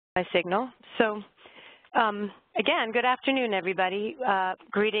by signal. So again, good afternoon, everybody.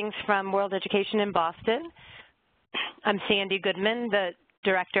 Greetings from World Education in Boston. I'm Sandy Goodman, the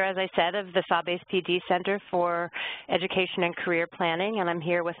Director, as I said, of the Sawbase PD Center for Education and Career Planning, and I'm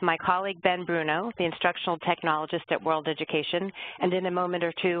here with my colleague Ben Bruno, the Instructional Technologist at World Education, and in a moment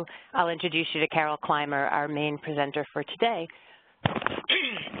or two, I'll introduce you to Carol Clymer, our main presenter for today.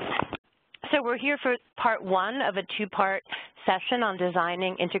 So we're here for part one of a two-part session on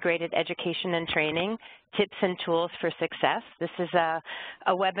designing integrated education and training, tips and tools for success. This is a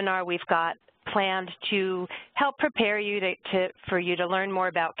webinar we've got planned to help prepare you for you to learn more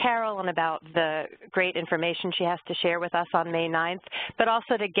about Carol and about the great information she has to share with us on May 9th, but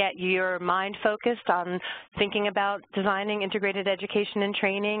also to get your mind focused on thinking about designing integrated education and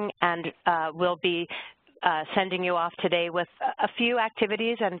training, and we'll be sending you off today with a few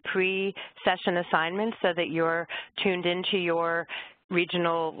activities and pre-session assignments so that you're tuned into your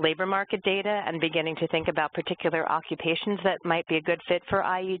regional labor market data and beginning to think about particular occupations that might be a good fit for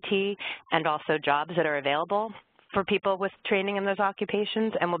IET, and also jobs that are available for people with training in those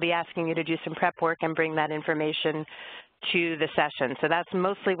occupations. And we'll be asking you to do some prep work and bring that information to the session. So that's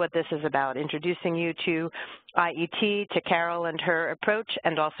mostly what this is about, introducing you to IET, to Carol and her approach,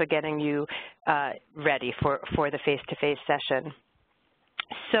 and also getting you ready for the face-to-face session.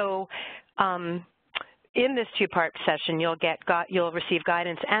 So in this two-part session, you'll receive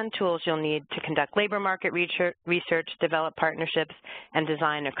guidance and tools you'll need to conduct labor market research, develop partnerships, and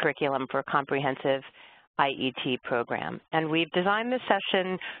design a curriculum for a comprehensive IET program. And we've designed this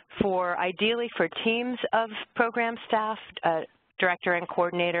session ideally for teams of program staff, director and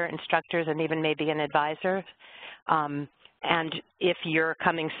coordinator, instructors, and even maybe an advisor. And if you're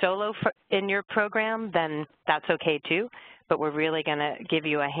coming solo in your program, then that's okay too. But we're really going to give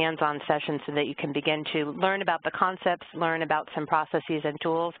you a hands-on session so that you can begin to learn about the concepts, learn about some processes and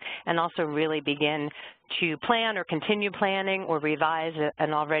tools, and also really begin to plan or continue planning or revise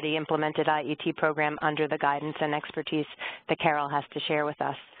an already implemented IET program under the guidance and expertise that Carol has to share with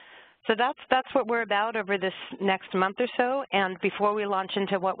us. So that's what we're about over this next month or so. And before we launch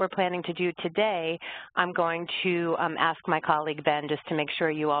into what we're planning to do today, I'm going to ask my colleague Ben just to make sure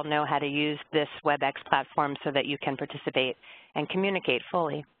you all know how to use this WebEx platform so that you can participate and communicate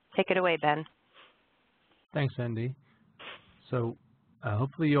fully. Take it away, Ben. Thanks, Andy. So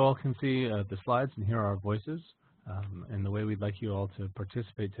hopefully you all can see the slides and hear our voices. And the way we'd like you all to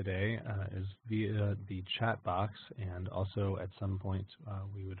participate today is via the chat box, and also at some point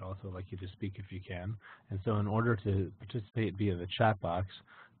we would also like you to speak if you can. And so in order to participate via the chat box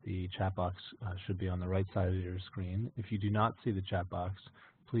should be on the right side of your screen. If you do not see the chat box,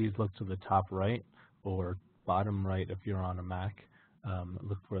 please look to the top right or bottom right if you're on a Mac.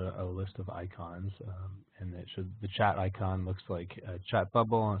 Look for a list of icons, and the chat icon looks like a chat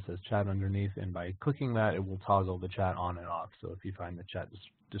bubble, and it says chat underneath, and by clicking that it will toggle the chat on and off. So if you find the chat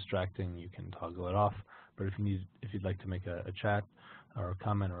distracting, you can toggle it off. But if you'd like to make a chat or a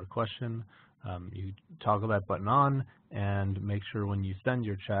comment or a question, you toggle that button on, and make sure when you send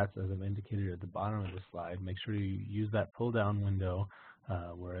your chats, as I've indicated at the bottom of the slide, make sure you use that pull down window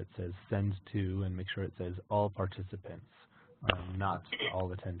where it says send to, and make sure it says all participants. Not all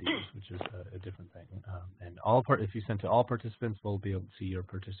attendees, which is a different thing. And if you send to all participants, we'll be able to see your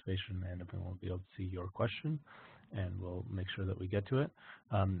participation, and we'll be able to see your question, and we'll make sure that we get to it.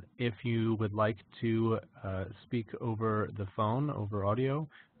 If you would like to speak over the phone, over audio,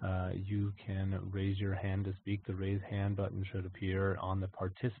 you can raise your hand to speak. The raise hand button should appear on the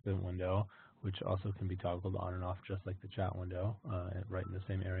participant window, which also can be toggled on and off just like the chat window, right in the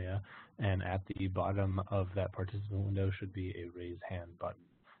same area. And at the bottom of that participant window should be a raise hand button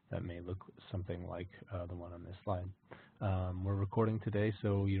that may look something like the one on this slide. We're recording today,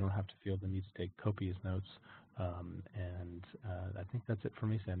 so you don't have to feel the need to take copious notes. And I think that's it for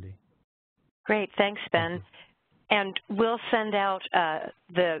me, Sandy. Great, thanks, Ben. Thank you. And we'll send out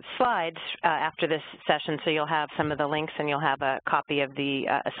the slides after this session, so you'll have some of the links and you'll have a copy of the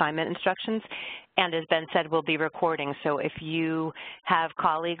assignment instructions. And as Ben said, we'll be recording. So if you have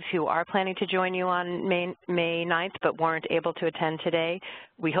colleagues who are planning to join you on May 9th but weren't able to attend today,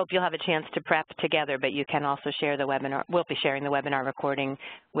 we hope you'll have a chance to prep together, but you can also share the webinar. We'll be sharing the webinar recording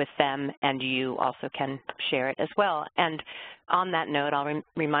with them, and you also can share it as well. And on that note, I'll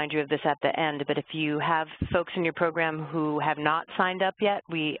remind you of this at the end, but if you have folks in your program who have not signed up yet,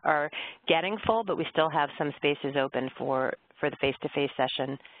 we are getting full, but we still have some spaces open for the face-to-face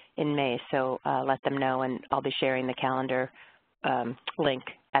session in May, so let them know, and I'll be sharing the calendar link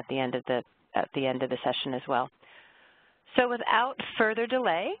at the end of the session as well. So without further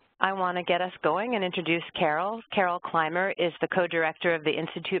delay, I want to get us going and introduce Carol. Carol Clymer is the co-director of the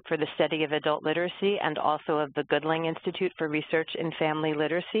Institute for the Study of Adult Literacy and also of the Goodling Institute for Research in Family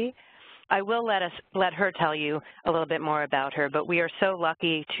Literacy. I will let her tell you a little bit more about her, but we are so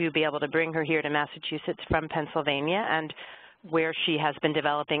lucky to be able to bring her here to Massachusetts from Pennsylvania, and where she has been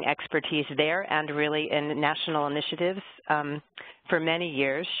developing expertise there and really in national initiatives for many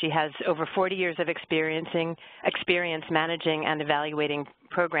years. She has over 40 years of experience managing and evaluating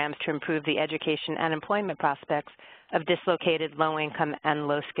programs to improve the education and employment prospects of dislocated, low-income, and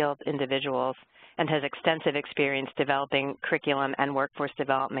low-skilled individuals, and has extensive experience developing curriculum and workforce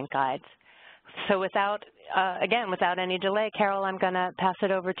development guides. So without any delay, Carol, I'm going to pass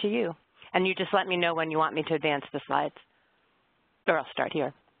it over to you. And you just let me know when you want me to advance the slides, or I'll start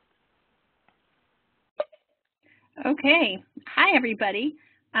here. Okay. Hi, everybody.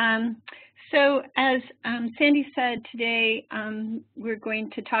 So as Sandy said, today we're going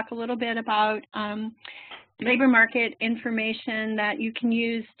to talk a little bit about labor market information that you can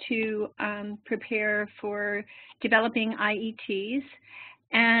use to prepare for developing IETs.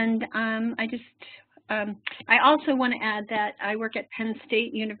 And I also want to add that I work at Penn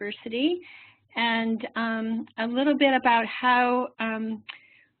State University, and a little bit about how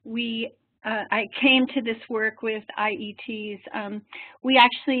I came to this work with IETs. We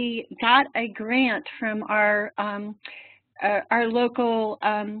actually got a grant from our local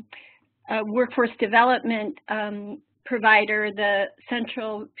workforce development provider, the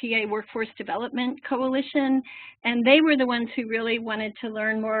Central PA Workforce Development Coalition, and they were the ones who really wanted to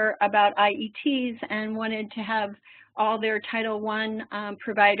learn more about IETs and wanted to have all their Title I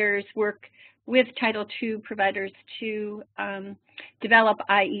providers work with Title II providers to develop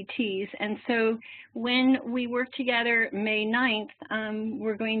IETs. And so when we work together May 9th,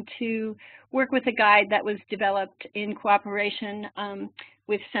 we're going to work with a guide that was developed in cooperation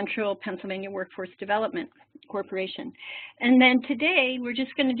with Central Pennsylvania Workforce Development Corporation. And then today, we're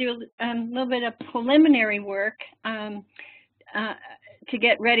just going to do a little bit of preliminary work to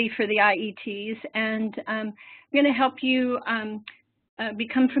get ready for the IETs. And I'm going to help you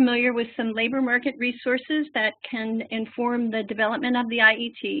become familiar with some labor market resources that can inform the development of the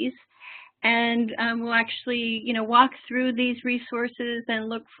IETs. And we'll actually, walk through these resources and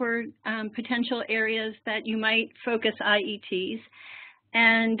look for potential areas that you might focus IETs.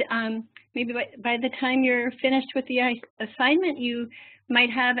 And maybe by the time you're finished with the assignment, you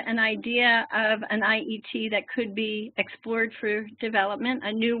might have an idea of an IET that could be explored for development,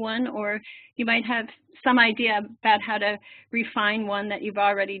 a new one, or you might have some idea about how to refine one that you've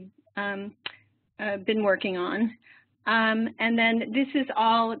already been working on. And then this is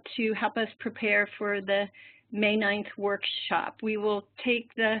all to help us prepare for the May 9th workshop. We will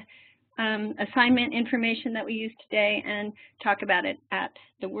take the assignment information that we use today and talk about it at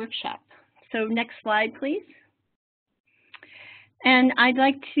the workshop. So next slide, please. And I'd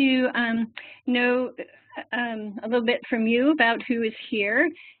like to know a little bit from you about who is here.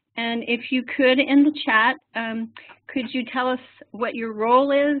 And if you could, in the chat, could you tell us what your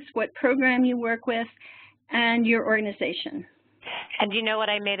role is, what program you work with, and your organization? And you know what?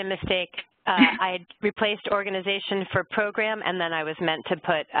 I made a mistake. I had replaced organization for program, and then I was meant to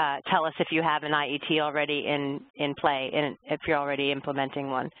put, tell us if you have an IET already in play, and if you're already implementing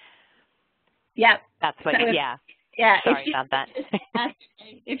one. Yeah. That's what, so yeah. Yeah. Sorry about that.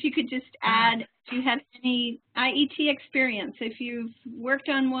 If you could just add, do you have any IET experience? If you've worked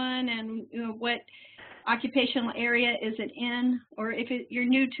on one, and what occupational area is it in, or if you're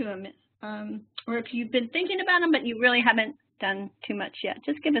new to them, or if you've been thinking about them but you really haven't done too much yet.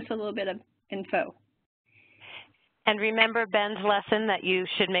 Just give us a little bit of info. And remember Ben's lesson that you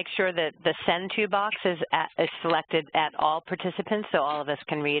should make sure that the send to box is selected at all participants so all of us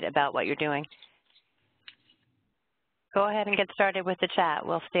can read about what you're doing. Go ahead and get started with the chat.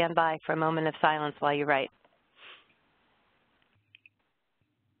 We'll stand by for a moment of silence while you write.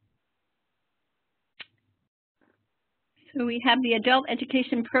 So we have the Adult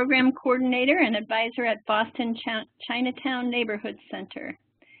Education Program Coordinator and Advisor at Boston Chinatown Neighborhood Center.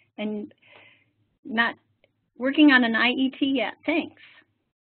 And not working on an IET yet. Thanks.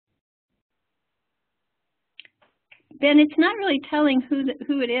 Ben, it's not really telling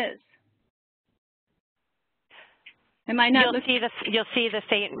who it is. Am I not You'll see the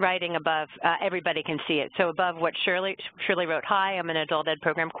faint writing above. Everybody can see it. So above what Shirley wrote, hi, I'm an adult ed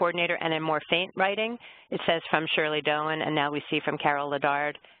program coordinator, and in more faint writing, it says from Shirley Doan, and now we see from Carol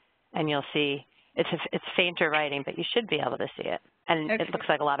Ledard, and you'll see it's fainter writing, but you should be able to see it. And okay. It looks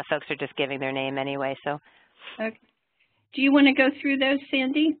like a lot of folks are just giving their name anyway. So. Okay. Do you want to go through those,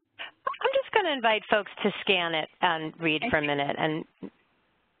 Sandy? I'm just going to invite folks to scan it and read for a minute, and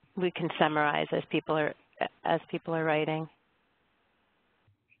we can summarize as people are writing.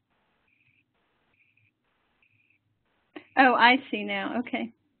 Oh, I see now. Okay.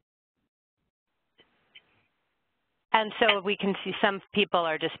 And so we can see some people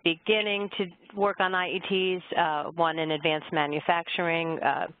are just beginning to work on IETs, one in advanced manufacturing,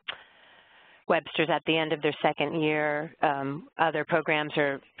 Webster's at the end of their second year. Other programs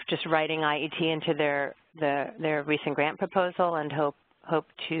are just writing IET into their recent grant proposal and hope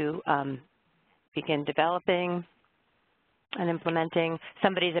to begin developing and implementing.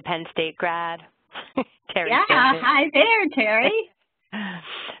 Somebody's a Penn State grad. Terry. Yeah, hi there, Terry.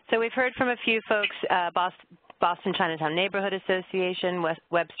 So we've heard from a few folks, Boston Chinatown Neighborhood Association,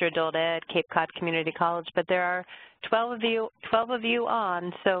 Webster Adult Ed, Cape Cod Community College, but there are 12 of you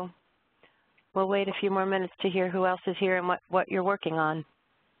on, so we'll wait a few more minutes to hear who else is here and what you're working on.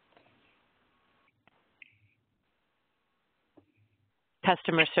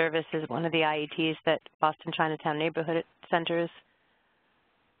 Customer service is one of the IETs that Boston Chinatown Neighborhood Center is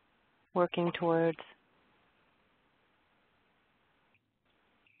working towards.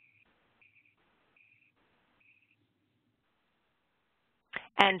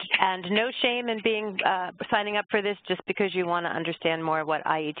 And no shame in signing up for this just because you want to understand more what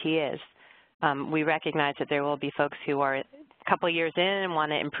IET is. We recognize that there will be folks who are a couple of years in and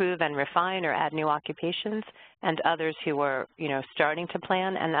want to improve and refine or add new occupations, and others who are, starting to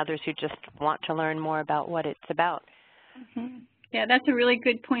plan, and others who just want to learn more about what it's about. Mm-hmm. Yeah, that's a really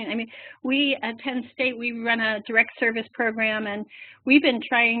good point. I mean, we at Penn State, we run a direct service program, and we've been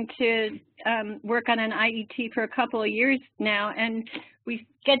trying to work on an IET for a couple of years now, and we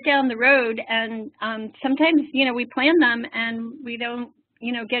get down the road, and sometimes, we plan them, and we don't,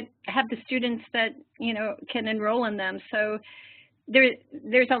 have the students that, can enroll in them. So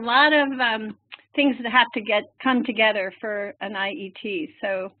there's a lot of things that have to come together for an IET.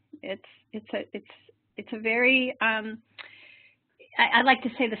 So it's a very I like to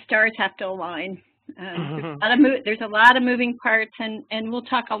say the stars have to align. There's a lot of moving parts, and we'll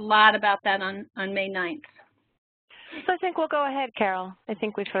talk a lot about that on May 9th. So I think we'll go ahead, Carol. I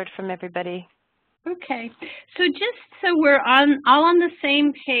think we've heard from everybody. Okay. So just so we're all on the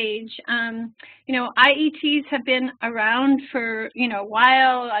same page, IETs have been around for, a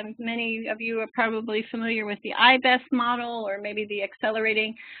while. Many of you are probably familiar with the IBEST model, or maybe the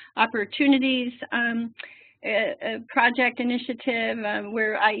Accelerating Opportunities project initiative,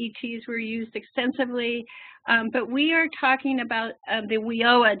 where IETs were used extensively, but we are talking about the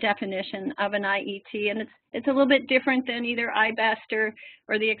WIOA definition of an IET, and it's a little bit different than either IBEST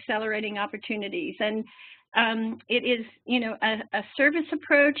or the Accelerating Opportunities. And it is, a service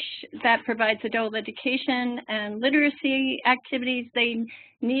approach that provides adult education and literacy activities. They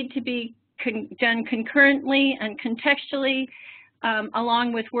need to be done concurrently and contextually,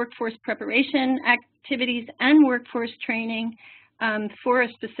 along with workforce preparation activities and workforce training for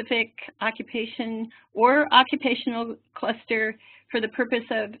a specific occupation or occupational cluster for the purpose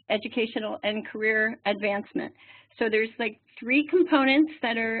of educational and career advancement. So there's like 3 components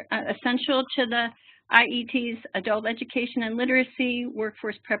that are essential to the IETs: adult education and literacy,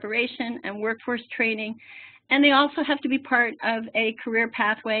 workforce preparation, and workforce training. And they also have to be part of a career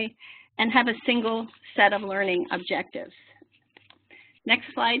pathway and have a single set of learning objectives. Next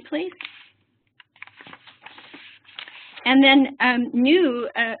slide, please. And then new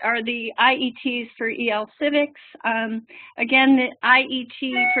are the IETs for EL Civics. Again, the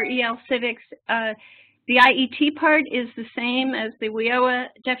IET for EL Civics, the IET part is the same as the WIOA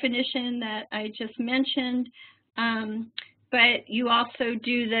definition that I just mentioned, but you also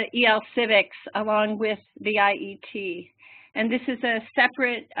do the EL Civics along with the IET. And this is a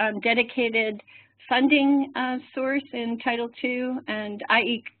separate dedicated funding source in Title II, and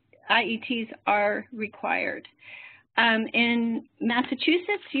IETs are required. In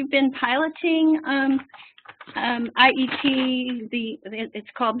Massachusetts, you've been piloting IET,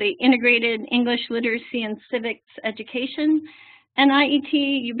 it's called the Integrated English Literacy and Civics Education, and IET,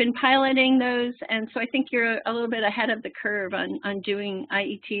 you've been piloting those, and so I think you're a little bit ahead of the curve on doing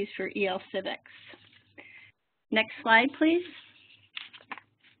IETs for EL Civics. Next slide, please.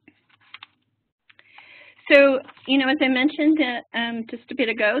 So, as I mentioned just a bit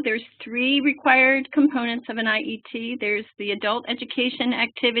ago, there's 3 required components of an IET. There's the adult education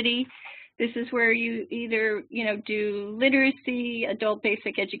activity. This is where you either, do literacy, adult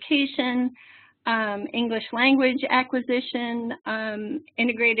basic education, English language acquisition,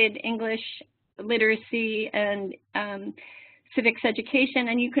 integrated English literacy, and civics education.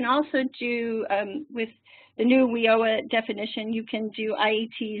 And you can also do, with the new WIOA definition, you can do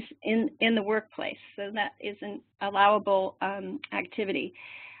IETs in the workplace. So that is an allowable activity.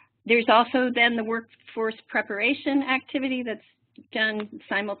 There's also then the workforce preparation activity that's done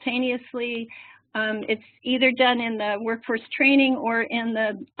simultaneously. It's either done in the workforce training or in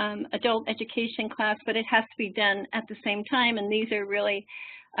the adult education class, but it has to be done at the same time. And these are really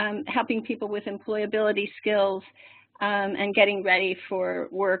helping people with employability skills and getting ready for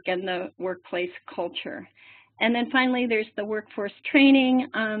work and the workplace culture. And then finally, there's the workforce training.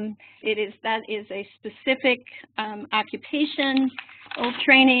 That is a specific occupation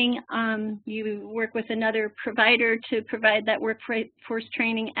training. You work with another provider to provide that workforce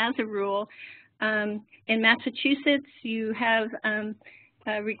training as a rule. In Massachusetts, you have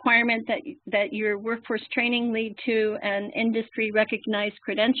a requirement that your workforce training lead to an industry recognized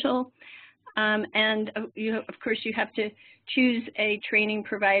credential. And of course, you have to choose a training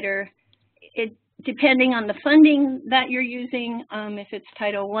provider. Depending on the funding that you're using, if it's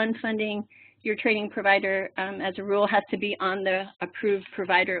Title I funding, your training provider, as a rule, has to be on the approved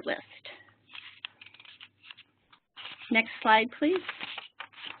provider list. Next slide, please.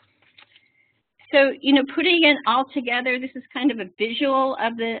 So, putting it all together, this is kind of a visual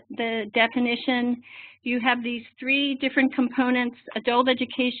of the definition. You have these three different components: adult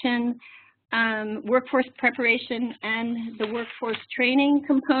education, workforce preparation, and the workforce training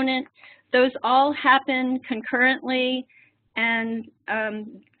component. Those all happen concurrently and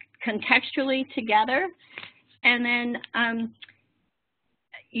contextually together. And then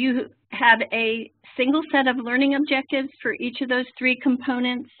you have a single set of learning objectives for each of those three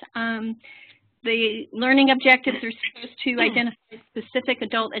components. The learning objectives are supposed to identify specific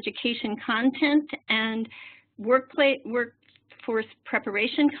adult education content and workforce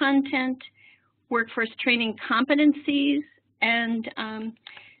preparation content, workforce training competencies, and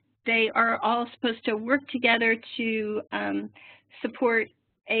they are all supposed to work together to support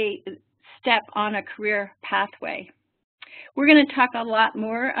a step on a career pathway. We're going to talk a lot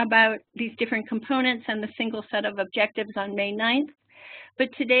more about these different components and the single set of objectives on May 9th. But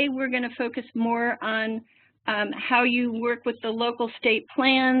today we're going to focus more on how you work with the local state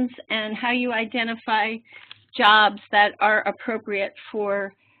plans and how you identify jobs that are appropriate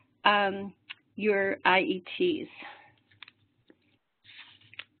for your IETs.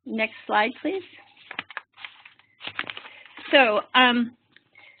 Next slide, please. So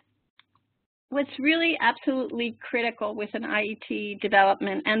what's really absolutely critical with an IET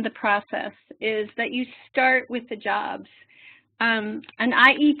development and the process is that you start with the jobs. An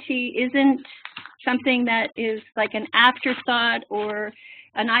IET isn't something that is like an afterthought, or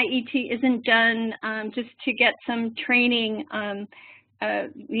an IET isn't done just to get some training.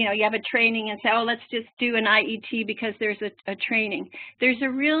 You have a training and say, oh, let's just do an IET because there's a training. There's a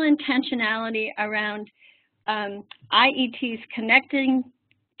real intentionality around IETs connecting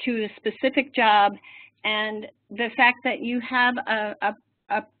to a specific job, and the fact that you have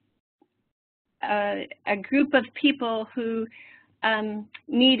a group of people who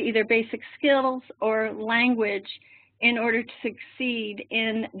need either basic skills or language in order to succeed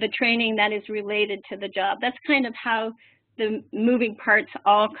in the training that is related to the job. That's kind of how the moving parts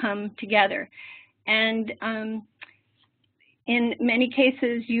all come together. And in many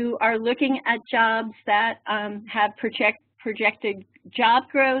cases, you are looking at jobs that have projected job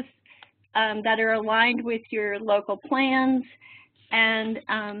growth, that are aligned with your local plans, and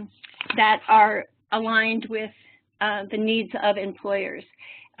that are aligned with the needs of employers.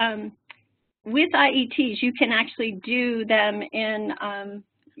 With IETs, you can actually do them in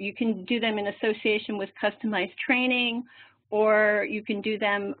association with customized training, or you can do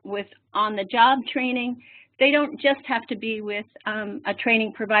them with on-the-job training. They don't just have to be with a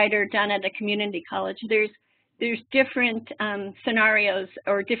training provider done at a community college. There's different scenarios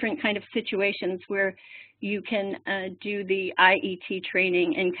or different kind of situations where you can do the IET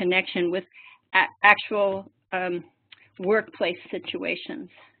training in connection with actual workplace situations.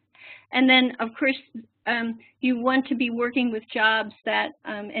 And then, of course, you want to be working with jobs that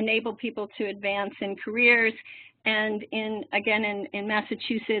enable people to advance in careers. And again, in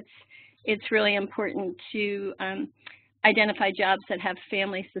Massachusetts, it's really important to identify jobs that have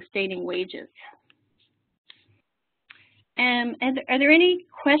family-sustaining wages. Are there any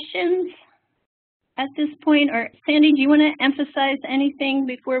questions at this point? Or Sandy, do you want to emphasize anything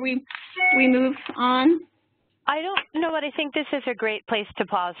before we move on? I don't know what I think this is a great place to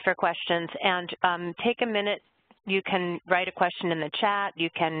pause for questions and take a minute. You can write a question in the chat, you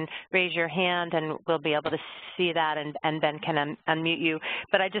can raise your hand, and we'll be able to see that, and Ben can unmute you.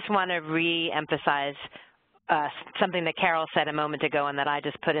 But I just want to re-emphasize something that Carol said a moment ago and that I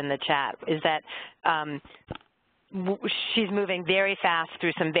just put in the chat, is that she's moving very fast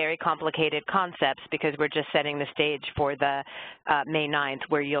through some very complicated concepts because we're just setting the stage for the May 9th,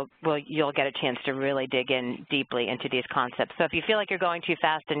 where you'll get a chance to really dig in deeply into these concepts. So if you feel like you're going too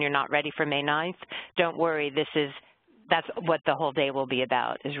fast and you're not ready for May 9th, don't worry. That's what the whole day will be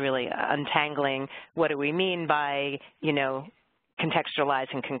about, is really untangling what do we mean by, you know,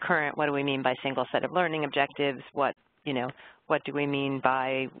 contextualized and concurrent, what do we mean by single set of learning objectives, what do we mean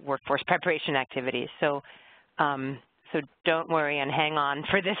by workforce preparation activities. So don't worry and hang on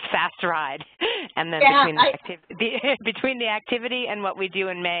for this fast ride. And then between the activity and what we do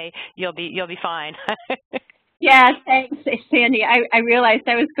in May, you'll be fine. Yeah, thanks, Sandy. I realized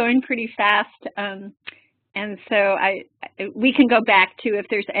I was going pretty fast, and so we can go back to if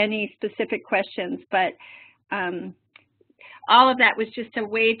there's any specific questions, but all of that was just a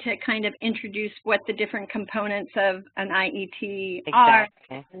way to kind of introduce what the different components of an IET are.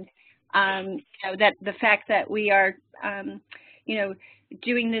 That the fact that we are,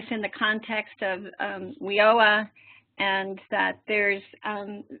 doing this in the context of WIOA, and that there's,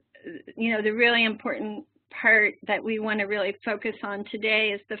 the really important part that we want to really focus on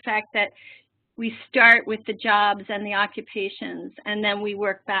today is the fact that we start with the jobs and the occupations, and then we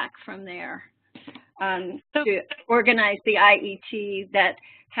work back from there to organize the IET that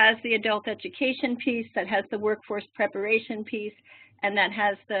has the adult education piece, that has the workforce preparation piece, and that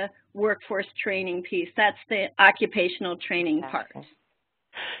has the workforce training piece. That's the occupational training part.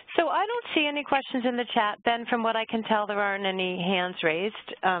 So I don't see any questions in the chat. Ben, from what I can tell, there aren't any hands raised,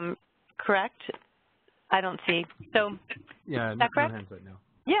 correct? I don't see. So yeah, is that correct? No hands right now.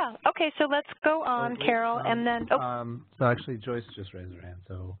 Yeah, okay, so let's go on, Carol, and then, so actually Joyce just raised her hand,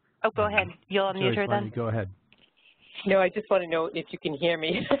 so. Oh, go ahead. You'll unmute her then? Go ahead. No, I just want to know if you can hear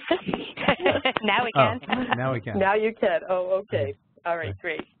me. Now we can. Now we can. Now you can. Oh, okay. All right,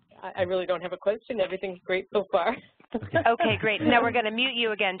 great. I really don't have a question. Everything's great so far. Okay, great. Now we're going to mute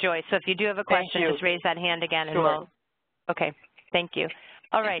you again, Joyce. So if you do have a question, just raise that hand again and we'll. Okay, thank you.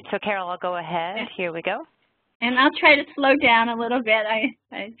 All right, so Carol, I'll go ahead. Here we go. And I'll try to slow down a little bit.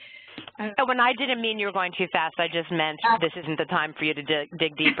 When I didn't mean you were going too fast, I just meant this isn't the time for you to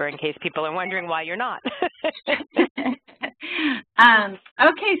dig deeper in case people are wondering why you're not.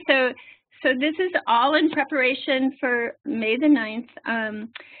 Okay, so this is all in preparation for May the 9th.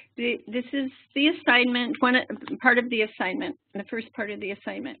 This is the assignment, part of the assignment, the first part of the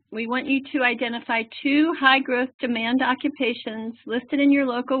assignment. We want you to identify 2 high-growth demand occupations listed in your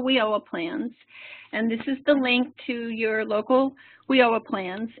local WIOA plans. And this is the link to your local WIOA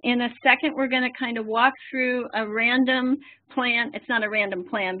plans. In a second, we're going to kind of walk through a random plan. It's not a random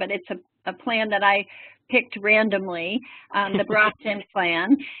plan, but it's a plan that I picked randomly, the Brockton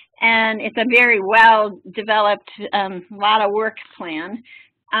plan. And it's a very well-developed, lot of work plan.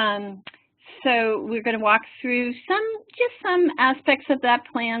 So we're going to walk through some aspects of that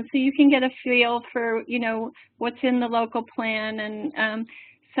plan so you can get a feel for, what's in the local plan and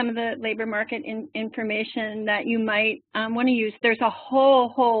some of the labor market information that you might want to use. There's a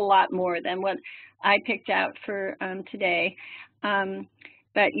whole lot more than what I picked out for today.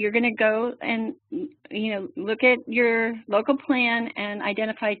 But you're going to go and, look at your local plan and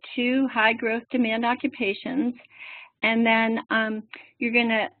identify 2 high growth demand occupations. And then you're going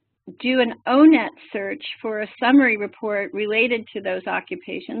to do an ONET search for a summary report related to those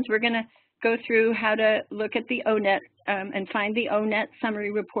occupations. We're going to go through how to look at the ONET and find the ONET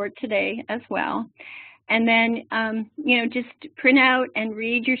summary report today as well. And then, just print out and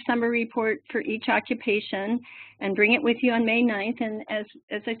read your summary report for each occupation and bring it with you on May 9th. And as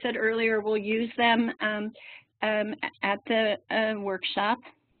I said earlier, we'll use them at the workshop.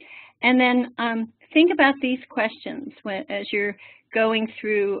 And then think about these questions as you're going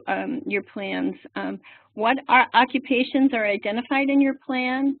through your plans. What occupations are identified in your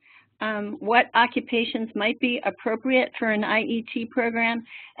plan? What occupations might be appropriate for an IET program?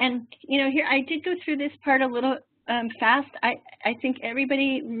 And, here I did go through this part a little fast. I think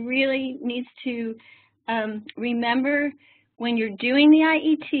everybody really needs to remember when you're doing the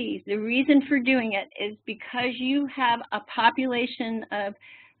IET, the reason for doing it is because you have a population of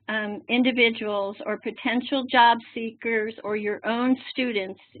individuals or potential job seekers or your own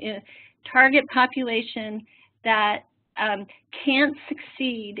students, target population that can't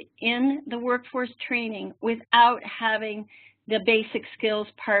succeed in the workforce training without having the basic skills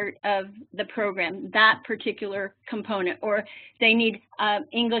part of the program, that particular component, or they need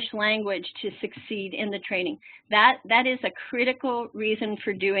English language to succeed in the training. That is a critical reason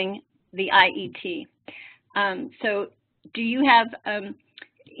for doing the IET. So do you have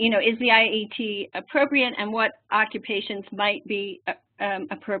is the IET appropriate, and what occupations might be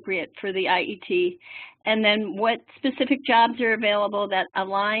appropriate for the IET, and then what specific jobs are available that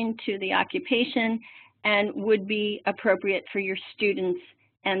align to the occupation and would be appropriate for your students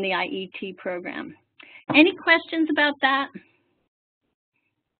and the IET program. Any questions about that?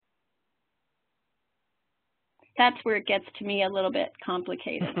 That's where it gets to me a little bit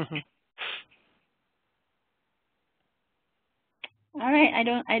complicated. All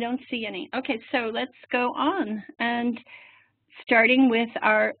right, I don't see any. Okay, so let's go on, and starting with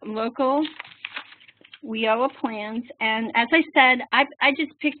our local WIOA plans. And as I said, I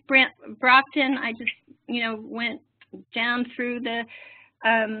just picked Brockton. I just went down through the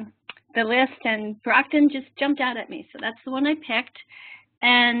list, and Brockton just jumped out at me, so that's the one I picked.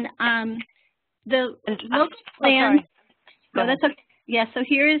 And the local plan. Oh, that's okay. Yeah, so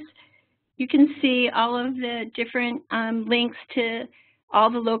you can see all of the different links to all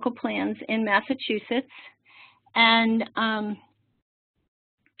the local plans in Massachusetts, and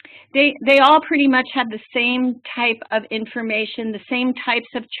they all pretty much have the same type of information, the same types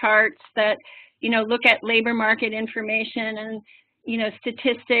of charts that look at labor market information and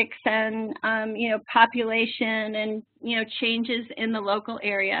statistics and population and changes in the local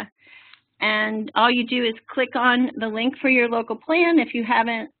area. And all you do is click on the link for your local plan if you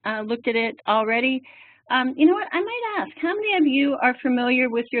haven't looked at it already. You know what, I might ask, how many of you are familiar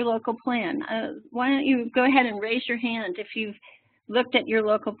with your local plan? Why don't you go ahead and raise your hand if you've looked at your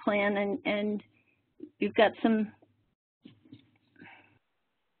local plan and you've got some.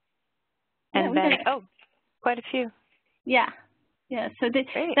 And quite a few. Yeah, so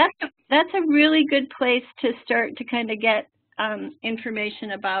that's a really good place to start to kind of get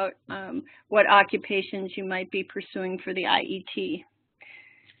information about what occupations you might be pursuing for the IET.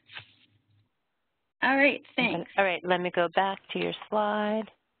 All right, thanks. All right, let me go back to your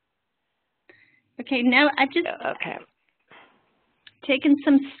slide. Okay, now I've just taken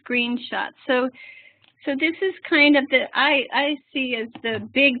some screenshots. So this is kind of I see as the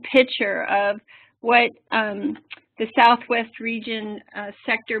big picture of what the Southwest region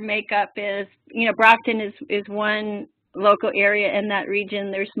sector makeup is. Brockton is one local area in that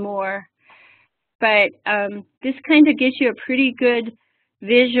region. There's more, but this kind of gives you a pretty good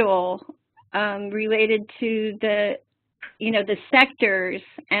visual related to the sectors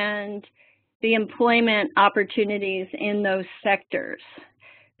and the employment opportunities in those sectors.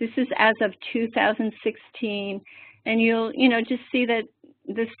 This is as of 2016, and you'll just see that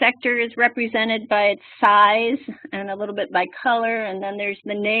the sector is represented by its size and a little bit by color, and then there's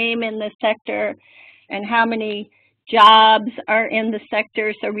the name in the sector and how many jobs are in the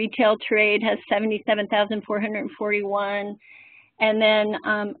sector. So retail trade has 77,441, and then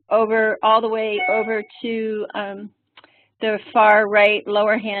all the way over to the far right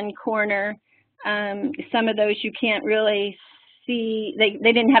lower hand corner, some of those you can't really see. They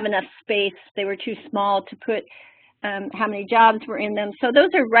didn't have enough space. They were too small to put how many jobs were in them. So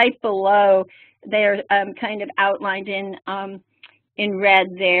those are right below. They're kind of outlined in red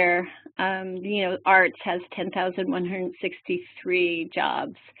there. Arts has 10,163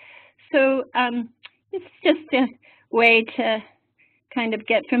 jobs. So it's just a way to kind of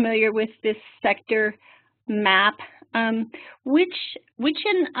get familiar with this sector map. What's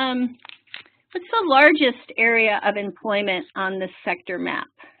the largest area of employment on this sector map?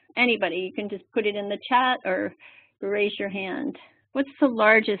 Anybody, you can just put it in the chat or raise your hand. What's the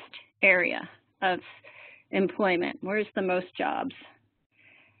largest area of employment? Where's the most jobs?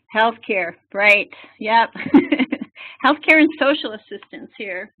 Healthcare, right, yep. Healthcare and social assistance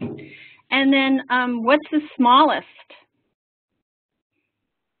here. And then what's the smallest?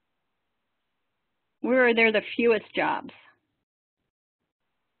 Where are there the fewest jobs?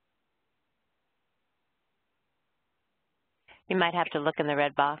 You might have to look in the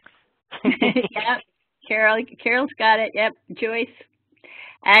red box. Yep, Carol's got it, yep, Joyce.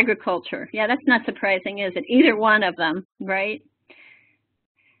 Agriculture, yeah, that's not surprising, is it? Either one of them, right?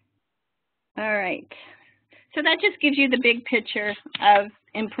 All right, so that just gives you the big picture of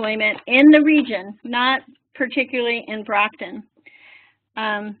employment in the region, not particularly in Brockton.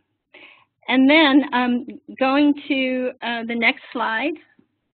 And then going to the next slide,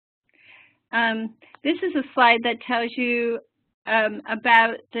 this is a slide that tells you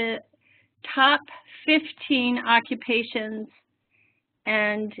about the top 15 occupations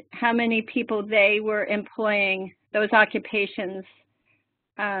and how many people they were employing those occupations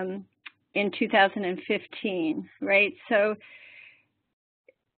in 2015, right? So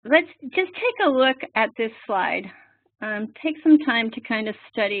let's just take a look at this slide. Take some time to kind of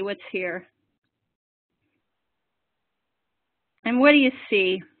study what's here. And what do you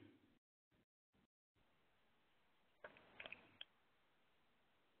see?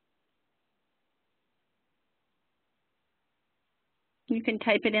 You can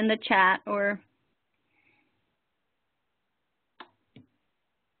type it in the chat or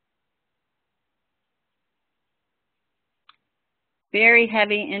very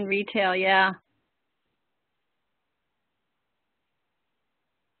heavy in retail, yeah.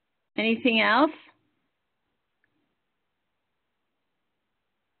 Anything else?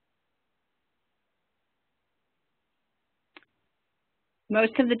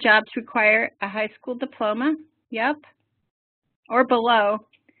 Most of the jobs require a high school diploma, yep, or below.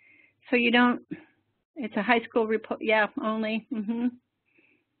 So you don't, it's a high school, yeah, only.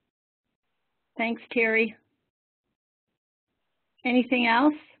 Thanks, Terry. Anything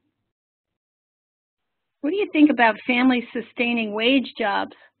else? What do you think about family sustaining wage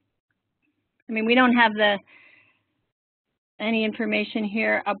jobs? I mean, we don't have any information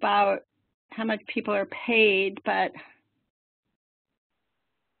here about how much people are paid, but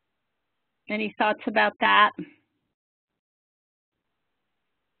any thoughts about that?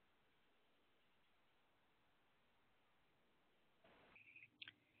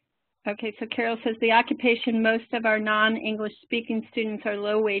 Okay, so Carol says the occupation, most of our non-English speaking students are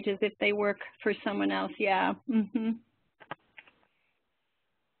low wages if they work for someone else. Yeah.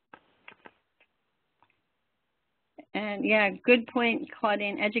 And yeah, good point,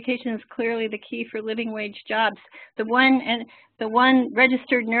 Claudine. Education is clearly the key for living wage jobs. The one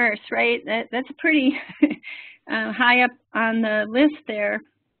registered nurse, right? That's pretty high up on the list there.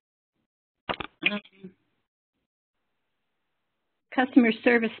 Customer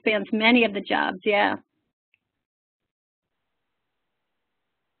service spans many of the jobs, yeah.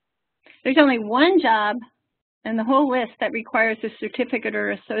 There's only one job in the whole list that requires a certificate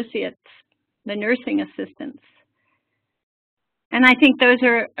or associate's, the nursing assistants. And I think those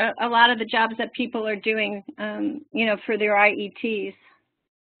are a lot of the jobs that people are doing, you know, for their IETs.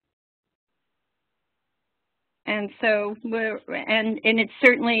 And so, and it's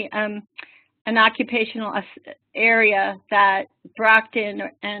certainly an occupational area that Brockton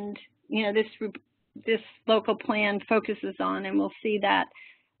and, you know, this local plan focuses on, and we'll see that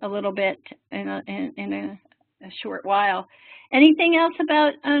a little bit in a short while. Anything else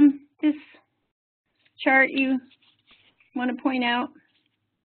about this chart you want to point out?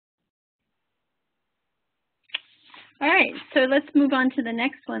 All right, so let's move on to the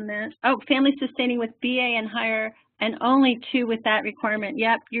next one then. Oh, family sustaining with BA and higher, and only 2 with that requirement.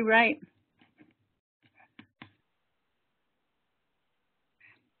 Yep, you're right.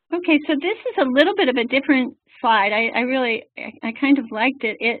 Okay, so this is a little bit of a different slide. I kind of liked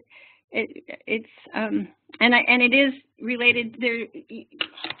it. It's and it is related there.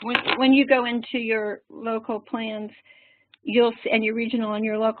 When you go into your local plans, you'll see, and your regional and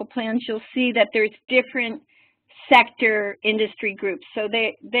your local plans, you'll see that there's different sector industry groups. So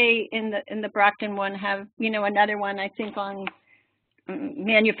they in the Brockton one have, you know, another one I think on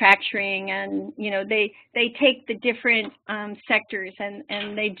manufacturing, and you know, they take the different sectors and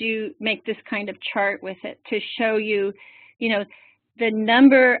they do make this kind of chart with it to show you, you know, the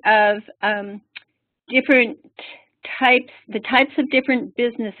number of different types, the types of different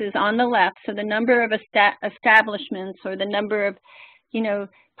businesses on the left. So the number of establishments, or the number of, you know,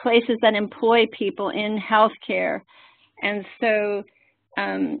 places that employ people in healthcare. And so,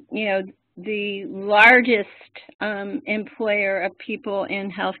 you know, the largest employer of people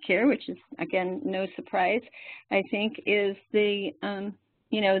in healthcare, which is, again, no surprise, I think, is the,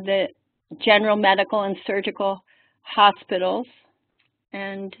 you know, the general medical and surgical hospitals.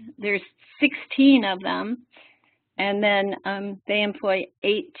 And there's 16 of them. And then they employ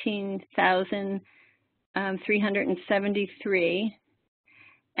 18,373.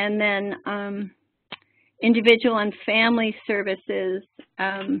 And then individual and family services,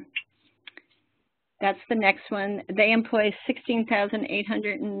 that's the next one. They employ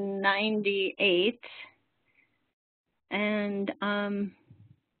 16,898. And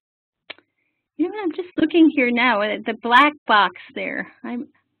you know, I'm just looking here now at the black box there. I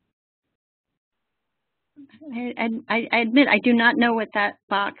admit I do not know what that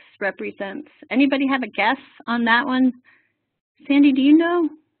box represents. Anybody have a guess on that one? Sandy, do you know?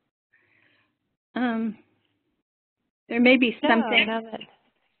 There may be something. No,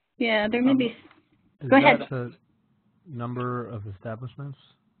 yeah, there may be. Go ahead. The number of establishments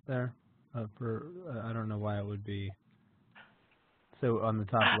there for I don't know why it would be. So on the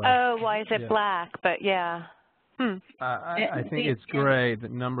top left. Oh, why is it black? But yeah. I think it's gray. The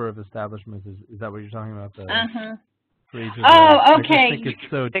number of establishments is that what you're talking about? for each of Oh, okay. I just think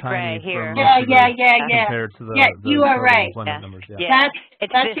it's so The tiny gray here. for most of those Yeah. compared to the, Yeah, the you are total right. employment numbers. Yeah.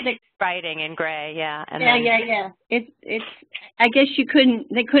 It's that's this writing in gray, yeah. And yeah. It's. I guess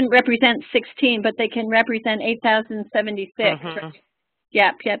they couldn't represent 16, but they can represent 8,076. Mm-hmm.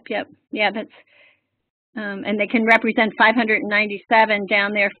 Yep. Yeah, that's. And they can represent 597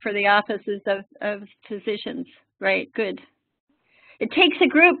 down there for the offices of physicians. Right. Good. It takes a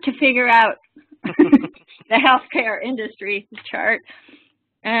group to figure out the healthcare industry chart,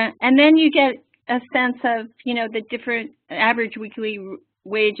 and then you get a sense of the different average weekly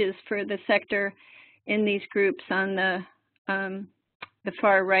wages for the sector in these groups on the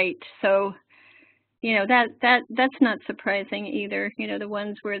far right. So that's not surprising either. The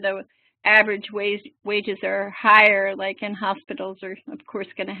ones where the average wages are higher, like in hospitals, are of course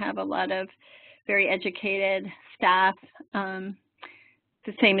going to have a lot of very educated staff.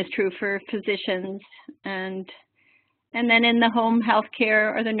 The same is true for physicians, and then in the home health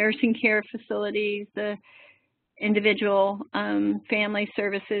care or the nursing care facilities, the individual family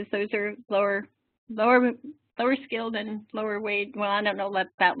services, those are lower skilled and lower wage. Well, I don't know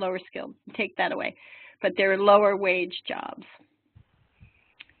about lower skilled. Take that away, but they're lower wage jobs.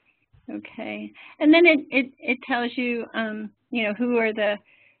 Okay, and then it tells you who are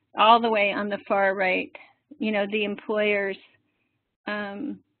all the way on the far right. The employers.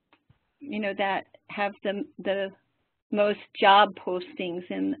 That have the most job postings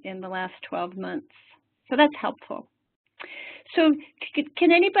in the last 12 months. So that's helpful. So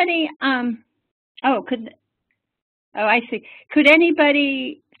can anybody, I see. Could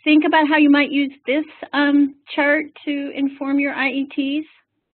anybody think about how you might use this chart to inform your IETs?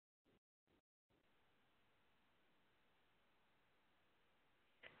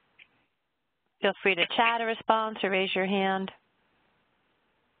 Feel free to chat a response or raise your hand.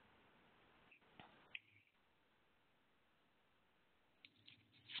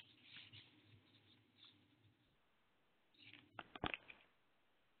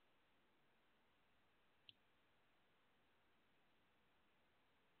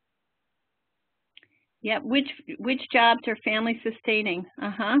 Yeah, which jobs are family sustaining?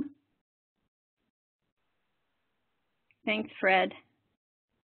 Thanks, Fred.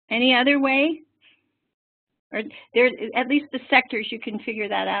 Any other way? Or there's at least the sectors, you can figure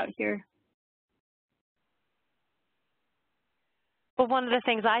that out here. Well, one of the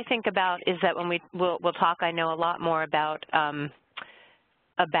things I think about is that when we'll talk, I know a lot more about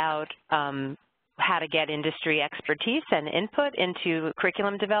how to get industry expertise and input into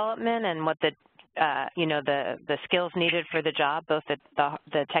curriculum development and what the skills needed for the job, both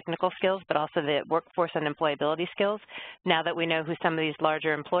the technical skills, but also the workforce and employability skills. Now that we know who some of these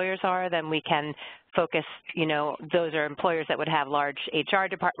larger employers are, then we can focus, those are employers that would have large HR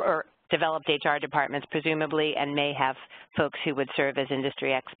department or developed HR departments, presumably, and may have folks who would serve as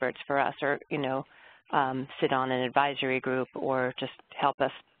industry experts for us, or sit on an advisory group, or just help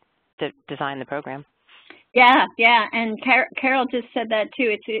us to design the program. Yeah, and Carol just said that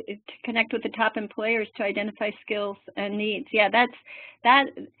too. It's to connect with the top employers to identify skills and needs. Yeah, that's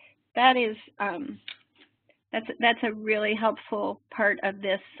a really helpful part of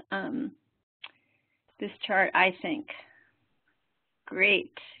this this chart, I think.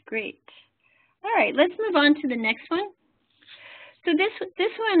 Great. All right, let's move on to the next one. So this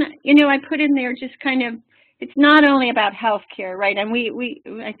one, I put in there just kind of. It's not only about healthcare, right? And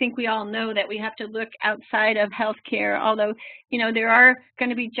I think we all know that we have to look outside of healthcare. Although, there are going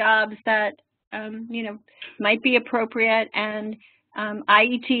to be jobs that, might be appropriate, and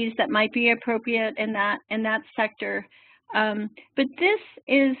IETs that might be appropriate in that sector. But this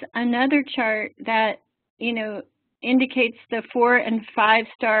is another chart that, indicates the 4- and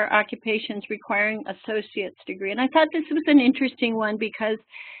 5-star occupations requiring associate's degree. And I thought this was an interesting one because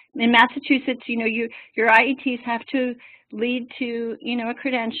in Massachusetts, your IETs have to lead to, a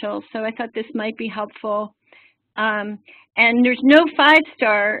credential. So I thought this might be helpful. And there's no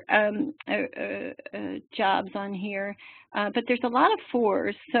 5-star jobs on here, but there's a lot of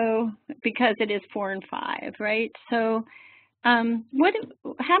 4s. So because it is 4 and 5, right? So how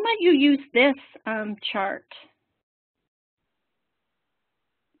might you use this chart?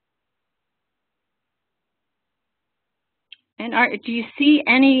 And do you see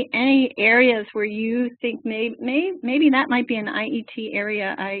any areas where you think maybe that might be an IET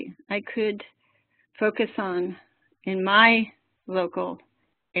area I could focus on in my local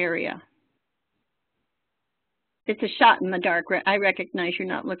area? It's a shot in the dark. I recognize you're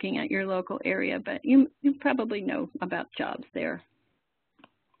not looking at your local area, but you probably know about jobs there.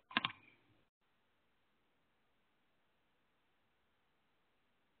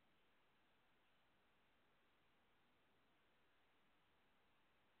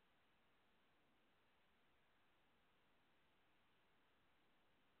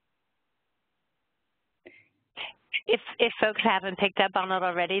 if folks haven't picked up on it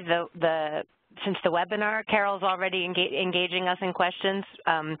already, since the webinar, Carol's already engaging us in questions,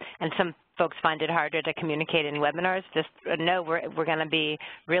 and some folks find it harder to communicate in webinars. Just know we're going to be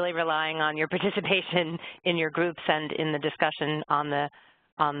really relying on your participation in your groups and in the discussion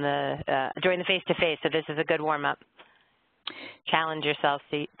during the face-to-face. So this is a good warm-up. Challenge yourself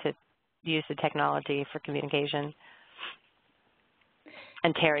to use the technology for communication.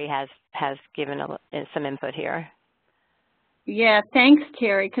 And Terry has given some input here. Yeah, thanks,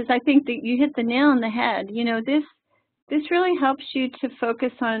 Terry, because I think that you hit the nail on the head. You know, this really helps you to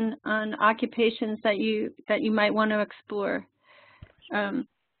focus on occupations that you might want to explore. And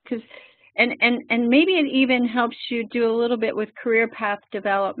maybe it even helps you do a little bit with career path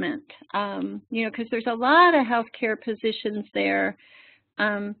development. You know, because there's a lot of healthcare positions there,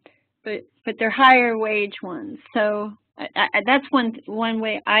 but they're higher wage ones. So that's one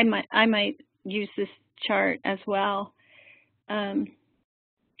way I might use this chart as well.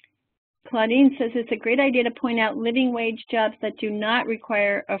 Claudine says it's a great idea to point out living wage jobs that do not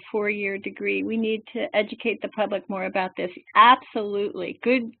require a 4-year degree. We need to educate the public more about this. Absolutely.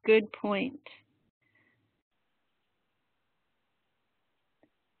 Good point.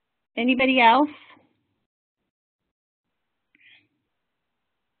 Anybody else?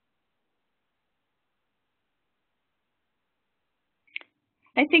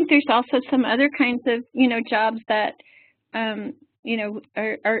 I think there's also some other kinds of, you know, jobs that you know,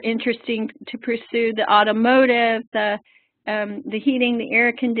 are interesting to pursue. The automotive, the heating, the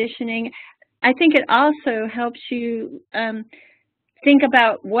air conditioning. I think it also helps you think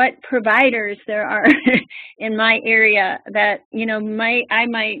about what providers there are in my area that, you know, I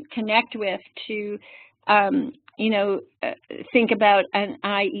might connect with to, you know, think about an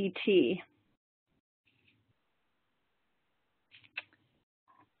IET.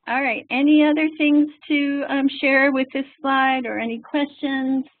 All right, any other things to share with this slide or any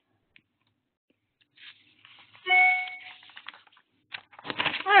questions?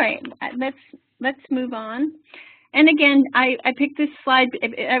 All right, let's move on. And again, I picked this slide.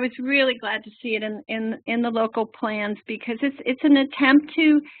 I was really glad to see it in the local plans because it's an attempt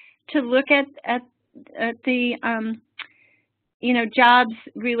to look at the you know, jobs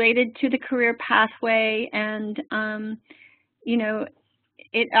related to the career pathway, and you know,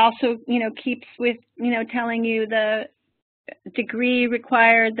 it also, you know, keeps with, you know, telling you the degree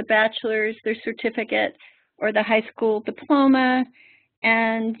required, the bachelor's, their certificate, or the high school diploma,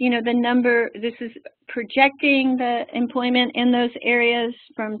 and, you know, the number. This is projecting the employment in those areas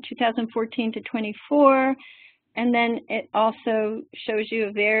from 2014 to 24, and then it also shows you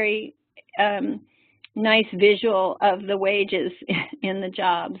a very nice visual of the wages in the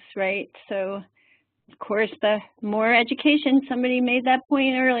jobs, right? So, of course, the more education, somebody made that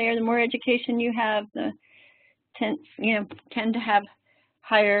point earlier, the more education you have, the tend to have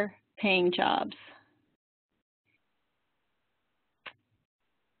higher paying jobs.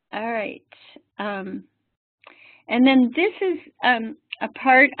 All right. And then this is a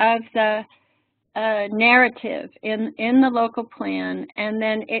part of the narrative in the local plan, and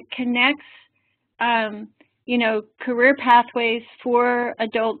then it connects you know, career pathways for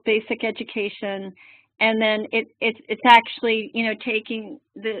adult basic education. And then it's actually, you know, taking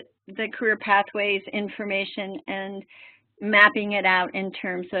the career pathways information and mapping it out in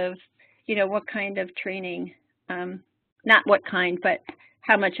terms of, you know, what kind of training, not what kind, but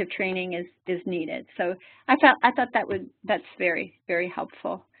how much of training is needed. So I thought that's very, very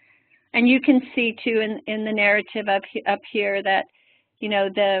helpful. And you can see too in the narrative up here that, you know,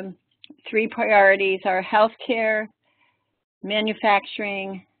 the 3 priorities are healthcare,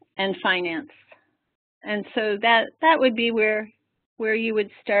 manufacturing, and finance. And so that would be where you would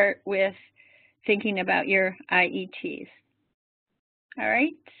start with thinking about your IETs. All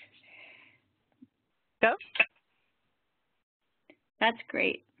right? Go. That's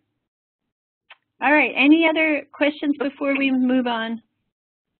great. All right, any other questions before we move on?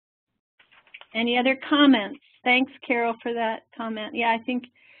 Any other comments? Thanks, Carol, for that comment. Yeah, I think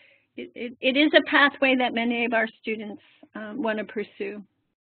it is a pathway that many of our students want to pursue,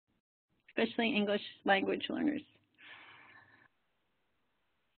 especially English language learners.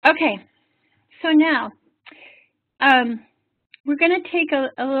 Okay, so now we're going to take a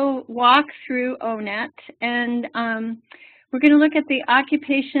little walk through ONET, and we're going to look at the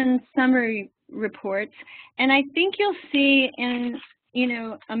occupation summary reports. And I think you'll see in, you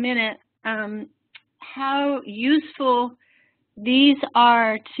know, a minute how useful these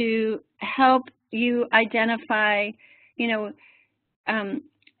are to help you identify, you know,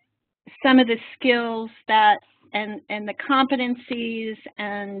 some of the skills that and the competencies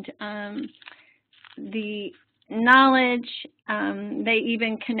and the knowledge. They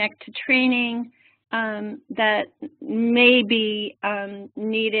even connect to training that may be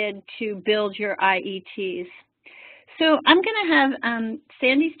needed to build your IETs. So I'm going to have,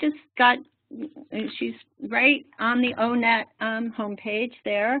 Sandy's just got, she's right on the ONET homepage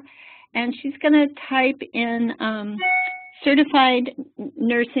there, and she's going to type in certified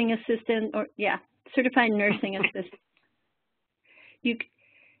nursing assistant, or certified nursing assistant.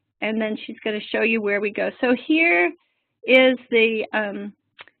 And then she's going to show you where we go. So here is the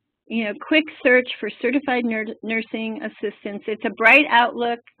quick search for certified nursing assistants. It's a bright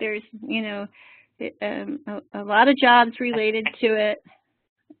outlook. There's a lot of jobs related to it.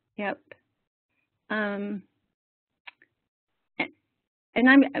 Yep. And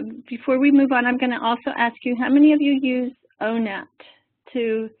before we move on, I'm going to also ask you, how many of you use ONET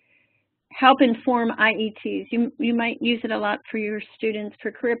to help inform IETs? You might use it a lot for your students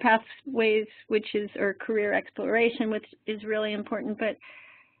for career pathways, or career exploration, which is really important. But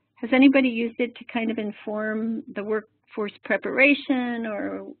has anybody used it to kind of inform the workforce preparation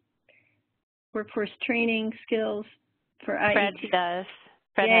or workforce training skills for IET? Fred does.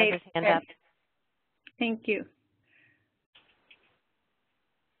 Fred has his hand up. Thank you.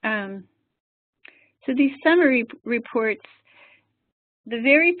 So these summary reports, the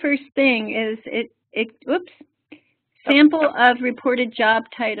very first thing is sample of reported job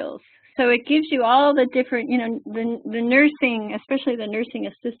titles. So it gives you all the different, the nursing, especially the nursing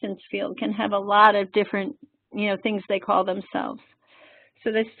assistance field, can have a lot of different, things they call themselves.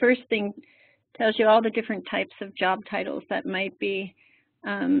 So this first thing tells you all the different types of job titles that might be,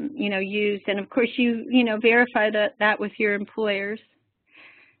 used. And of course, you verify that with your employers.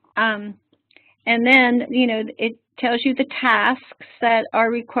 And then, it tells you the tasks that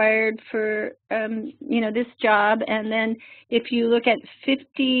are required for, this job. And then if you look at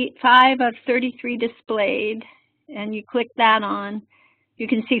 55 of 33 displayed, and you click that on, you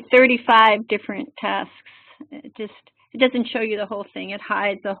can see 35 different tasks. It doesn't show you the whole thing. It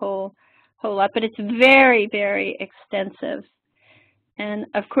hides the whole lot, but it's very, very extensive. And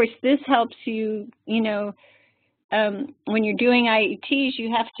of course, this helps you, when you're doing IETs,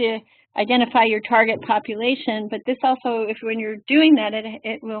 you have to identify your target population, but this also, when you're doing that,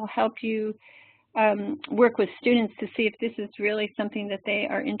 it will help you work with students to see if this is really something that they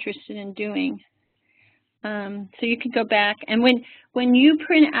are interested in doing. So you can go back, and when you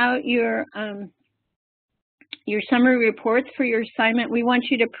print out your summary reports for your assignment, we want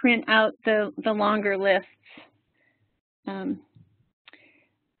you to print out the longer lists.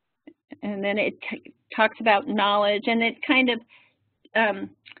 And then it talks about knowledge, and it kind of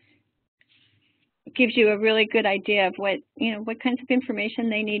gives you a really good idea of what kinds of information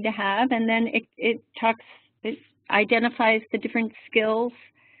they need to have, and then it identifies the different skills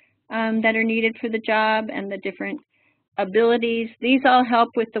that are needed for the job and the different abilities. These all help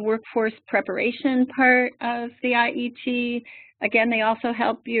with the workforce preparation part of the IET. Again, they also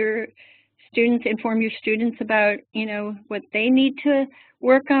help your students, inform your students about what they need to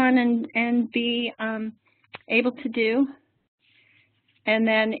work on and be able to do. And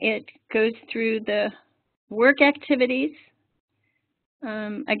then it goes through the work activities.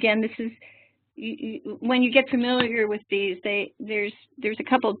 Again, this is, when you get familiar with these, there's a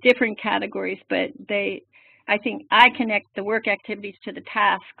couple different categories, but I think I connect the work activities to the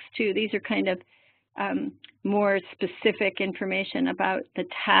tasks too. These are kind of more specific information about the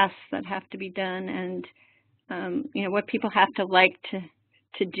tasks that have to be done, and what people have to like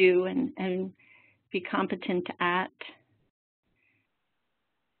to do and be competent at.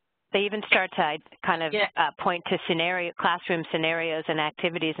 They even start to kind of point to classroom scenarios and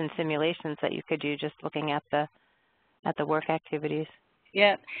activities and simulations that you could do just looking at the work activities.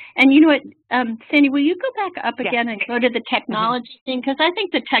 Yeah, and you know what, Sandy, will you go back up again and go to the technology thing? Because I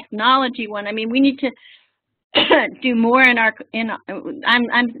think the technology one, we need to do more in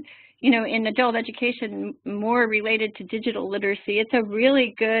in adult education, more related to digital literacy. It's a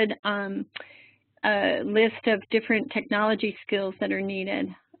really good list of different technology skills that are needed.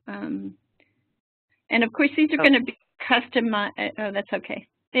 And of course, these are going to be customized. Oh, that's okay.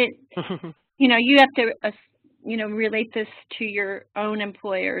 You have to, relate this to your own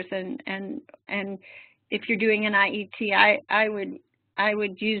employers, and if you're doing an IET, I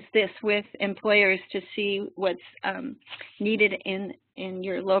would use this with employers to see what's needed in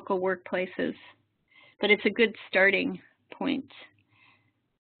your local workplaces. But it's a good starting point.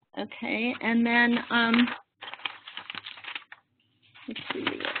 Okay, and then let's see,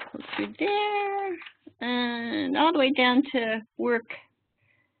 go through there, and all the way down to work.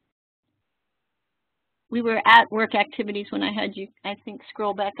 We were at work activities when I had you, I think,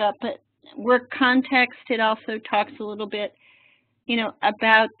 scroll back up, but work context. It also talks a little bit,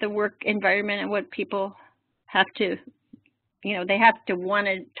 about the work environment and what people have to, they have to want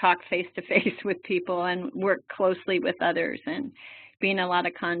to talk face-to-face with people and work closely with others and be in a lot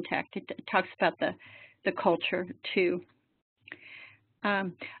of contact. It talks about the culture, too.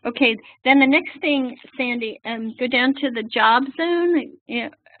 Okay, then the next thing, Sandy, go down to the job zone.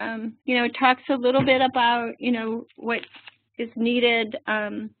 It talks a little bit about, what is needed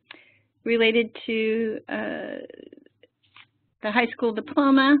related to the high school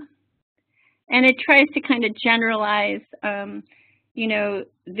diploma. And it tries to kind of generalize,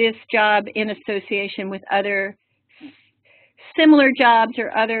 this job in association with other similar jobs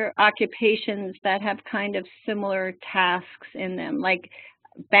or other occupations that have kind of similar tasks in them. Like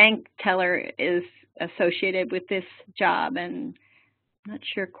bank teller is associated with this job, and I'm not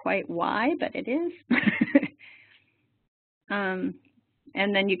sure quite why, but it is. And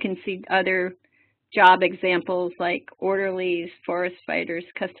then you can see other job examples like orderlies, forest fighters,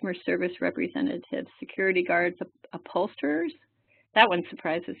 customer service representatives, security guards, upholsterers. That one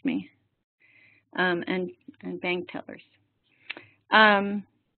surprises me. And bank tellers.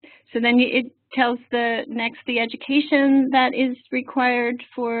 So then it tells the education that is required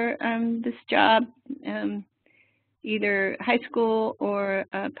for this job, either high school or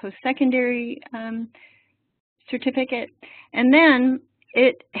post-secondary certificate. And then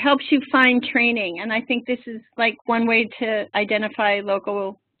it helps you find training, and I think this is like one way to identify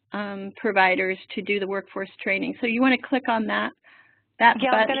local providers to do the workforce training. So you want to click on that.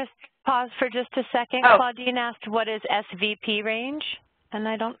 Yeah, I'm going to pause for just a second. Oh. Claudine asked, what is SVP range? And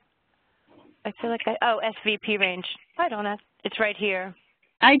I feel like SVP range. I don't know. It's right here.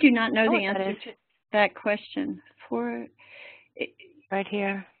 I do not know the answer to that question. Right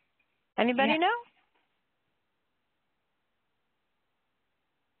here. Anybody know?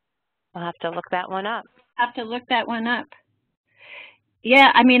 I'll have to look that one up. Yeah,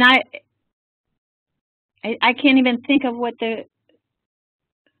 I mean, I can't even think of what the.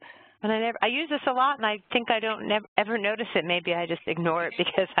 And I use this a lot, and I think I don't ever notice it. Maybe I just ignore it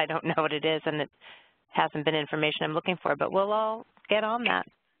because I don't know what it is, and it hasn't been information I'm looking for. But we'll all get on that.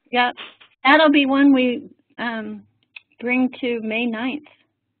 Yeah, that'll be one we bring to May 9th.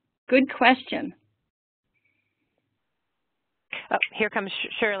 Good question. Oh, here comes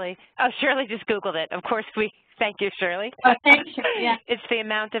Shirley. Oh, Shirley just Googled it. Of course, thank you, Shirley. Oh, thanks, yeah. It's the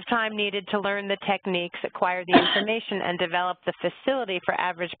amount of time needed to learn the techniques, acquire the information, and develop the facility for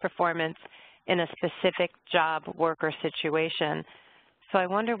average performance in a specific job, work, or situation. So I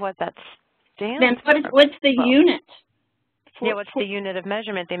wonder what that stands for. Then what's the unit? Yeah, what's the unit of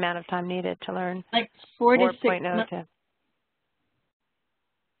measurement, the amount of time needed to learn? Like 4 to 6 months.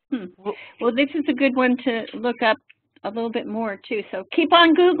 Well, this is a good one to look up a little bit more too. So keep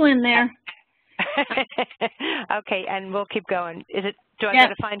on Googling there. Okay, and we'll keep going. Do I go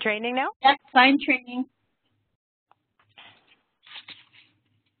to find training now? Yep, find training.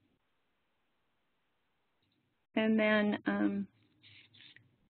 And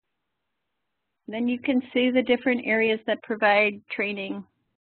then you can see the different areas that provide training.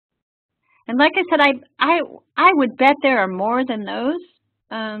 And like I said, I would bet there are more than those.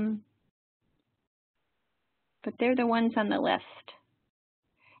 But they're the ones on the list.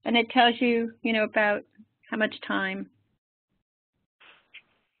 And it tells you, about how much time.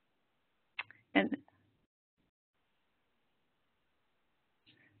 And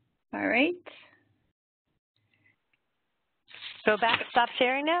all right. Go back, stop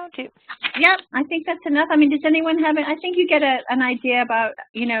sharing now? Yep, I think that's enough. I mean, does anyone have it? I think you get an idea about,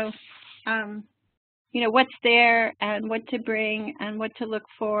 what's there and what to bring and what to look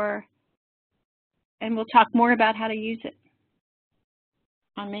for. And we'll talk more about how to use it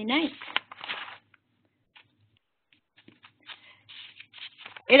on May 9th.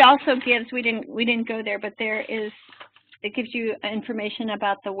 It also gives, we didn't go there, but it gives you information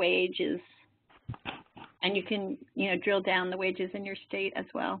about the wages. And you can, drill down the wages in your state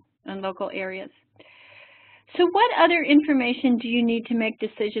as well, and local areas. So what other information do you need to make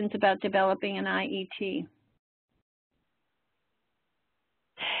decisions about developing an IET?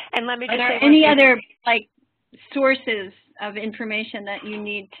 And let me just say, are there any other sources of information that you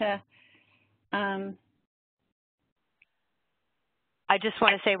need to? I just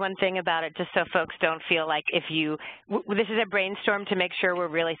want to say one thing about it, just so folks don't feel like this is a brainstorm to make sure we're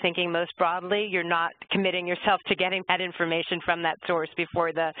really thinking most broadly. You're not committing yourself to getting that information from that source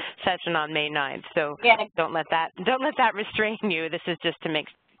before the session on May 9th. So don't let that restrain you. This is just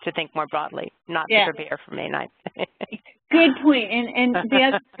to think more broadly, not to prepare for May 9th. Good point. And the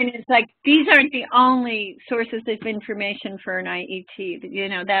other point is, like, these aren't the only sources of information for an IET. You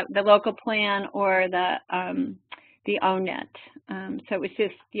know, that the local plan or the ONET. So it's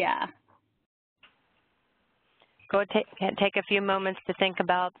just, yeah. Go take a few moments to think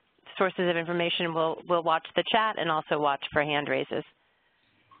about sources of information. We'll watch the chat and also watch for hand raises.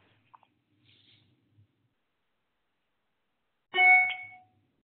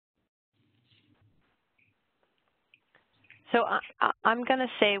 So I'm going to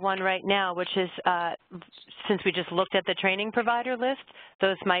say one right now, which is, since we just looked at the training provider list,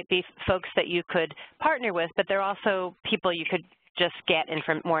 those might be folks that you could partner with, but they're also people you could just get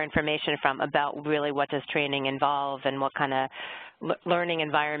more information from about really what does training involve and what kind of learning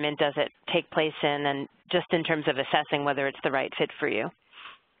environment does it take place in, and just in terms of assessing whether it's the right fit for you.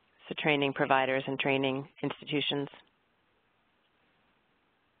 So training providers and training institutions.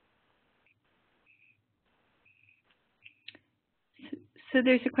 So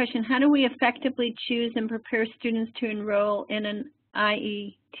there's a question, how do we effectively choose and prepare students to enroll in an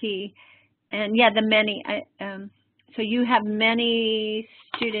IET? And yeah, the many, so you have many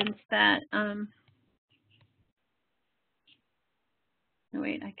students that,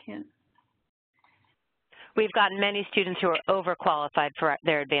 wait, I can't. We've gotten many students who are overqualified for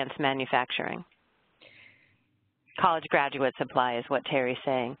their advanced manufacturing. College graduates apply is what Terry's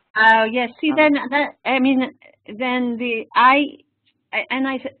saying. Oh, yes, see, then that, I mean, then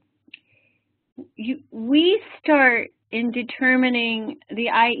we start in determining the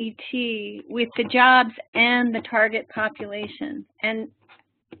IET with the jobs and the target population, and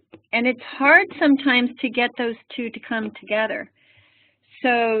it's hard sometimes to get those two to come together.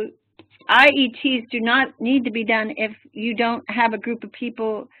 So IETs do not need to be done if you don't have a group of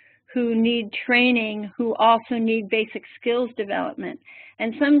people who need training, who also need basic skills development.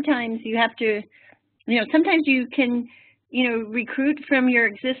 And sometimes you have to, sometimes you can, recruit from your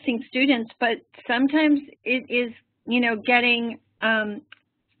existing students, but sometimes it is, getting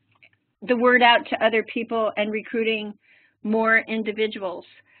the word out to other people and recruiting more individuals.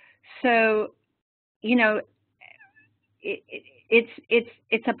 So,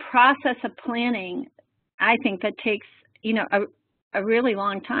 it's a process of planning, I think, that takes, a really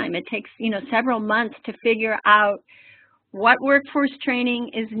long time. It takes, several months to figure out what workforce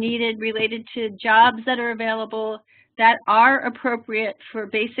training is needed related to jobs that are available that are appropriate for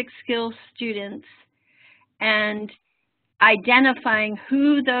basic skills students, and identifying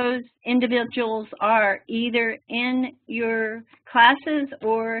who those individuals are, either in your classes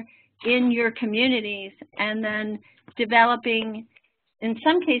or in your communities, and then developing, in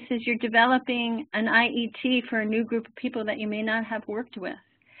some cases, you're developing an IET for a new group of people that you may not have worked with.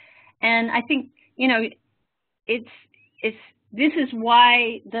 And I think, this is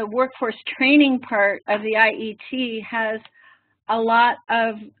why the workforce training part of the IET has a lot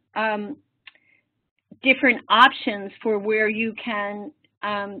of different options for where you can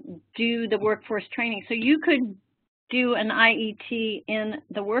do the workforce training. So you could do an IET in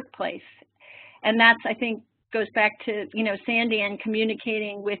the workplace. And that's, I think, goes back to, Sandy and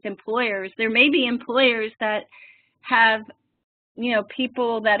communicating with employers. There may be employers that have,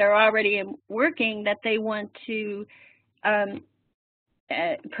 people that are already working that they want to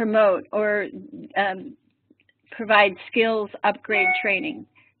promote or provide skills upgrade training.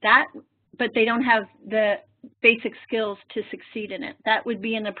 But they don't have the basic skills to succeed in it. That would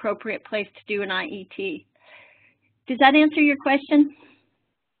be an appropriate place to do an IET. Does that answer your question?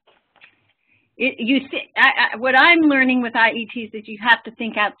 What I'm learning with IETs is you have to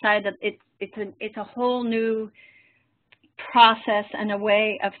think outside of it's a whole new process and a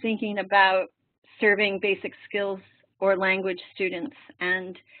way of thinking about serving basic skills or language students,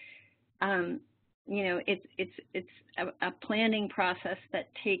 and it's a planning process that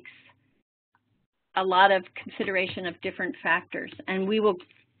takes a lot of consideration of different factors, and we will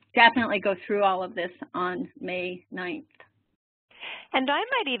definitely go through all of this on May 9th. And I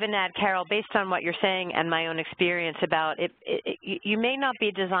might even add, Carol, based on what you're saying and my own experience about it, you may not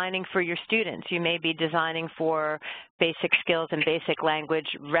be designing for your students. You may be designing for basic skills and basic language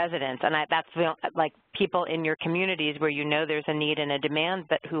residents. And that's like people in your communities where there's a need and a demand,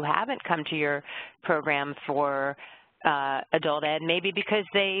 but who haven't come to your program for adult ed, maybe because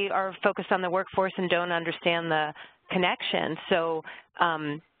they are focused on the workforce and don't understand the connection. So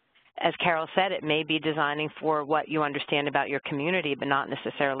as Carol said, it may be designing for what you understand about your community, but not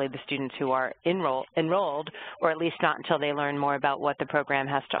necessarily the students who are enrolled, or at least not until they learn more about what the program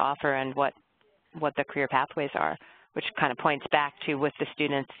has to offer and what the career pathways are, which kind of points back to with the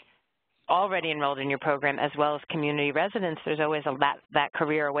students already enrolled in your program as well as community residents. There's always that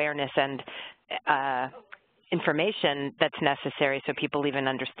career awareness and information that's necessary so people even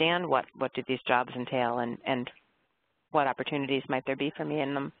understand what do these jobs entail and what opportunities might there be for me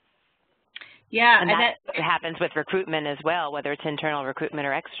in them. Yeah, and that happens with recruitment as well, whether it's internal recruitment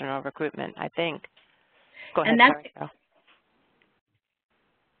or external recruitment, I think. Go ahead, sorry.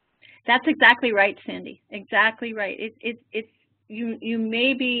 That's exactly right, Sandy. Exactly right. You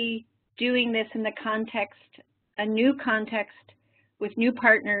may be doing this in the context, a new context with new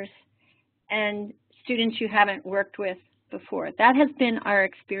partners and students you haven't worked with before. That has been our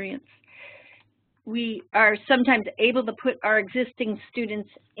experience. We are sometimes able to put our existing students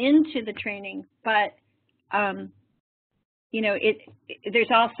into the training, but you know,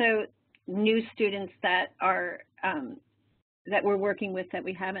 there's also new students that are that we're working with that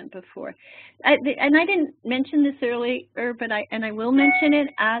we haven't before. And I didn't mention this earlier, but I will mention it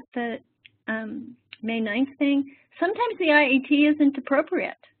at the May 9th thing. Sometimes the IET isn't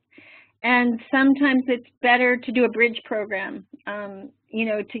appropriate, and sometimes it's better to do a bridge program, you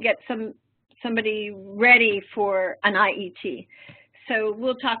know, to get somebody ready for an IET. So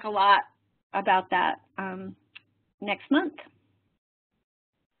we'll talk a lot about that next month.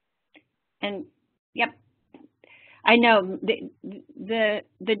 And yep, I know the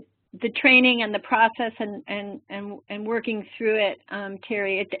training and the process and working through it,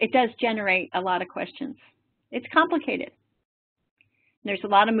 Terry, it does generate a lot of questions. It's complicated. There's a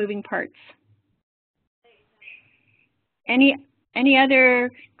lot of moving parts. Any other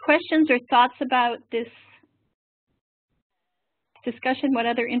questions or thoughts about this discussion? What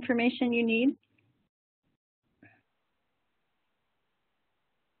other information you need?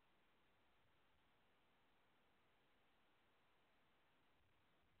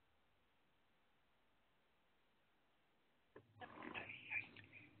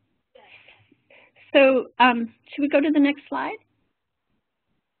 So should we go to the next slide?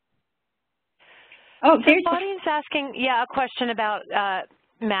 Oh, there's Claudine's asking, a question about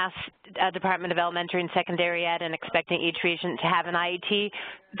Mass Department of Elementary and Secondary Ed and expecting each region to have an IET.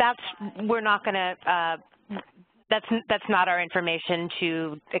 We're not going to. That's not our information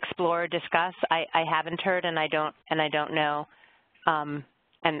to explore or discuss. I haven't heard, and I don't know, and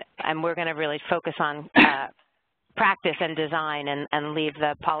we're going to really focus on practice and design and leave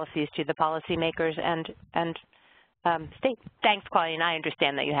the policies to the policymakers and state. Thanks, Claudine. I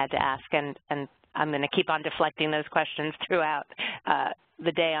understand that you had to ask, and I'm going to keep on deflecting those questions throughout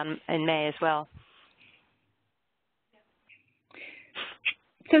the day in May as well.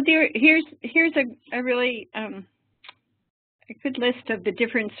 So here's a really a good list of the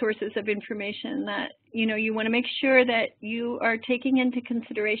different sources of information that you want to make sure that you are taking into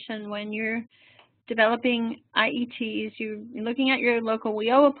consideration when you're developing IETs. You're looking at your local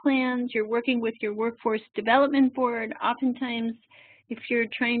WIOA plans. You're working with your workforce development board. Oftentimes, if you're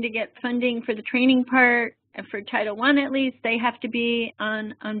trying to get funding for the training part, for Title I at least, they have to be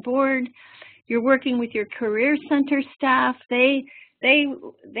on board. You're working with your career center staff. They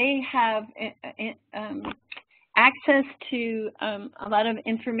have access to a lot of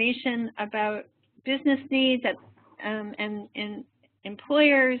information about business needs and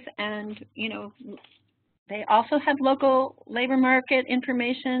employers, and they also have local labor market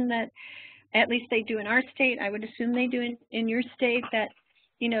information that at least they do in our state. I would assume they do in your state. That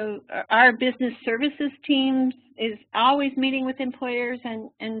our business services team is always meeting with employers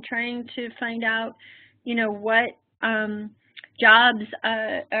and trying to find out what jobs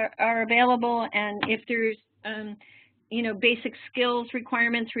are available, and if there's basic skills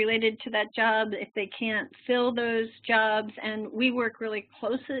requirements related to that job, if they can't fill those jobs. And we work really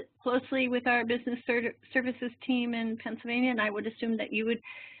closely with our business services team in Pennsylvania, and I would assume that you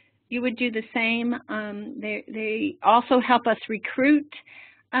would do the same. They also help us recruit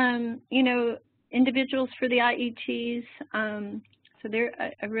individuals for the IETs. So they're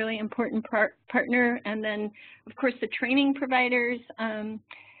a really important partner. And then, of course, the training providers.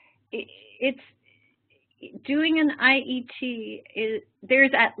 It's doing an IET.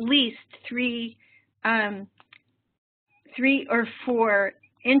 There's at least three or four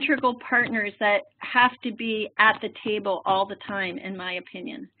integral partners that have to be at the table all the time, in my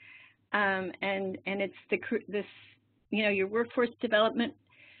opinion. And it's your workforce development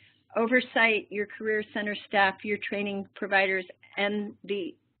oversight, your career center staff, your training providers, and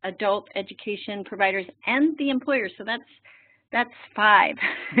the adult education providers, and the employers. So that's 5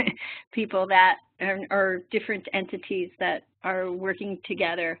 people that are different entities that are working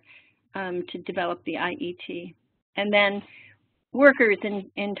together to develop the IET. And then workers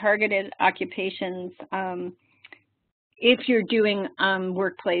in targeted occupations, if you're doing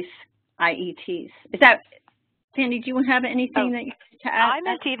workplace IETs. Sandy, do you have anything that you to add? I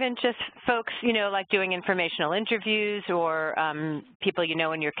meant even just folks, you know, like doing informational interviews or people you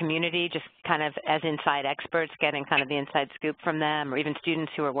know in your community, just kind of as inside experts, getting kind of the inside scoop from them, or even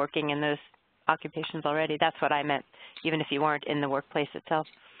students who are working in those occupations already. That's what I meant, even if you weren't in the workplace itself.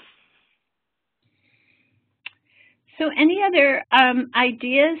 So any other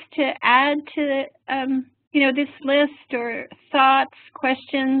ideas to add to, you know, this list, or thoughts,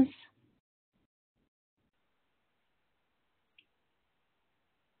 questions?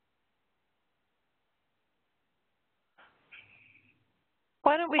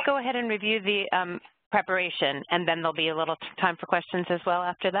 Why don't we go ahead and review the preparation, and then there'll be a little time for questions as well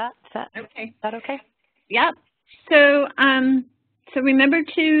after that. Is that okay? Yep. So, so remember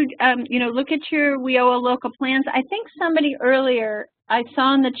to, you know, look at your WIOA local plans. I think somebody earlier I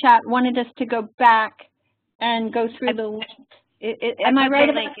saw in the chat wanted us to go back and go through the link. Am I right? I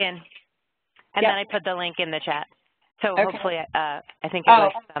put the link in, and then I put the link in the chat. So okay. Hopefully, I think it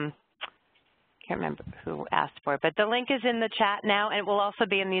was, can't remember who asked for it, but the link is in the chat now, and it will also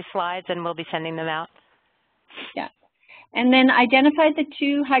be in these slides, and we'll be sending them out. Yeah. And then identify the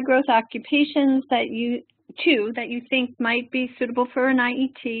 2 high-growth occupations that you think might be suitable for an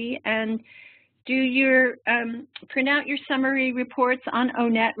IET, and do your print out your summary reports on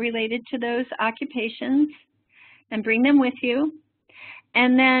ONET related to those occupations, and bring them with you.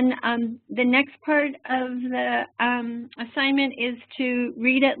 And then the next part of the assignment is to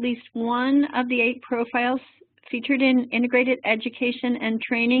read at least one of the 8 profiles featured in Integrated Education and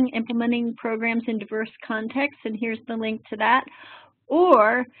Training, Implementing Programs in Diverse Contexts, and here's the link to that.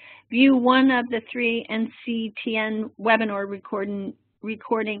 Or view one of the 3 NCTN webinar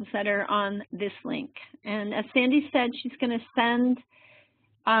recordings that are on this link. And as Sandy said, she's going to send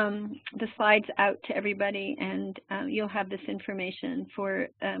the slides out to everybody, and you'll have this information for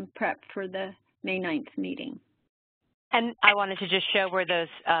prep for the May 9th meeting. And I wanted to just show where those,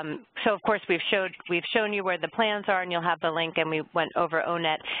 so of course we've shown you where the plans are, and you'll have the link, and we went over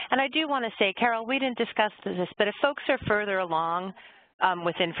ONET. And I do want to say, Carol, we didn't discuss this, but if folks are further along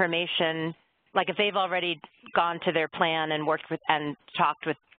with information, like if they've already gone to their plan and worked with and talked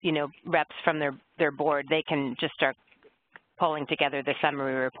with, you know, reps from their board, they can just start pulling together the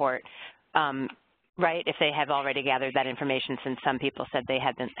summary report, right? If they have already gathered that information, since some people said they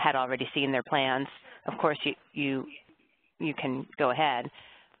had already seen their plans, of course you can go ahead.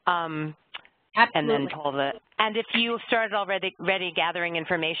 And then pull the, and if you started already gathering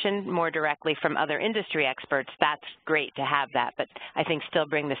information more directly from other industry experts, that's great to have that, but I think still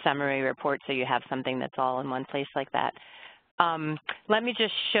bring the summary report so you have something that's all in one place like that. Let me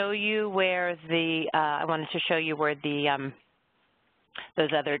just show you where the, I wanted to show you where the, those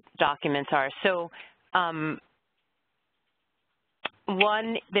other documents are. So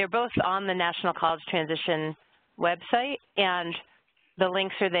one, they're both on the National College Transition website, and the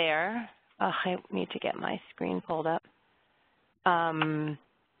links are there. Oh, I need to get my screen pulled up.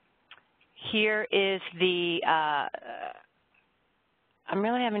 Here is the, I'm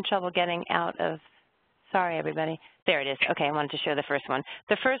really having trouble getting out of, sorry everybody. There it is. Okay, I wanted to show the first one.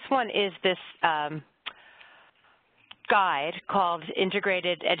 The first one is this guide called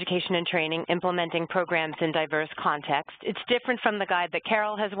Integrated Education and Training, Implementing Programs in Diverse Contexts. It's different from the guide that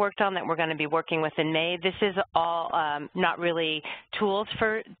Carol has worked on that we're going to be working with in May. This is all not really tools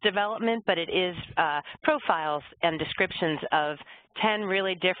for development, but it is profiles and descriptions of 10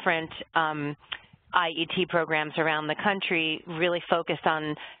 really different IET programs around the country, really focused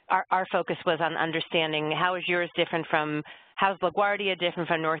on, our focus was on understanding how is yours different from, how's LaGuardia different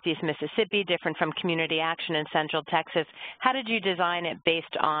from Northeast Mississippi, different from Community Action in Central Texas? How did you design it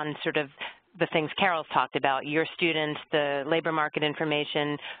based on sort of the things Carol's talked about, your students, the labor market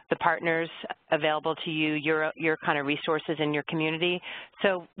information, the partners available to you, your kind of resources in your community?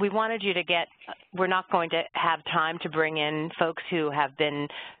 So we wanted you to get, we're not going to have time to bring in folks who have been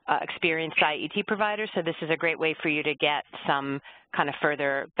experienced IET providers, so this is a great way for you to get some kind of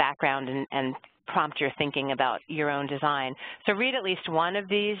further background and prompt your thinking about your own design. So read at least one of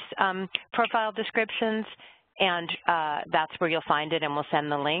these profile descriptions, and that's where you'll find it, and we'll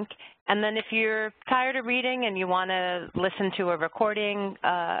send the link. And then if you're tired of reading and you want to listen to a recording,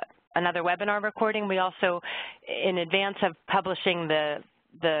 another webinar recording, we also, in advance of publishing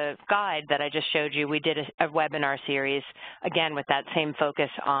the guide that I just showed you, we did a webinar series, again, with that same focus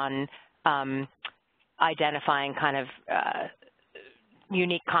on identifying kind of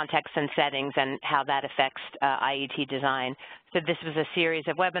unique contexts and settings and how that affects IET design. So this was a series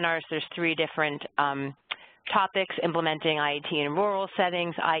of webinars. There's 3 different topics, implementing IET in rural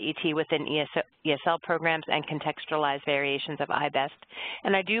settings, IET within ESL programs, and contextualized variations of IBEST.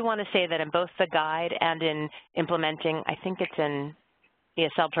 And I do want to say that in both the guide and in implementing, I think it's in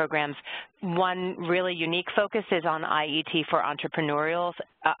ESL programs, one really unique focus is on IET for entrepreneurship,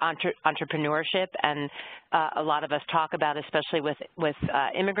 and a lot of us talk about, especially with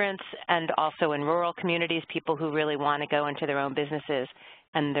immigrants and also in rural communities, people who really want to go into their own businesses.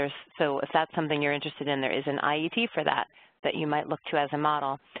 And so if that's something you're interested in, there is an IET for that you might look to as a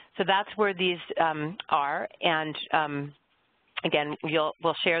model. So that's where these are, and again,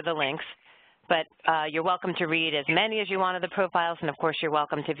 we'll share the links. But you're welcome to read as many as you want of the profiles, and of course you're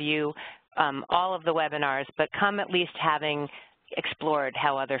welcome to view all of the webinars, but come at least having explored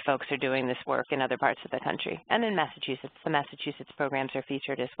how other folks are doing this work in other parts of the country. And in Massachusetts, the Massachusetts programs are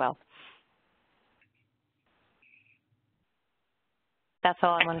featured as well. That's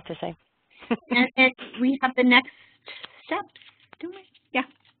all I wanted to say. and we have the next steps, do we? Yeah,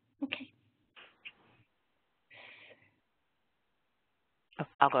 okay.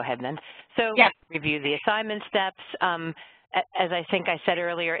 I'll go ahead then. So yeah. Review the assignment steps. As I think I said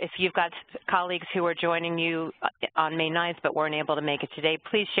earlier, if you've got colleagues who are joining you on May 9th but weren't able to make it today,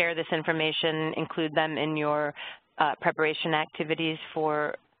 please share this information, include them in your preparation activities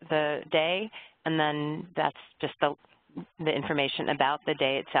for the day, and then that's just the information about the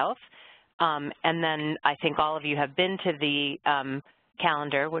day itself. And then I think all of you have been to the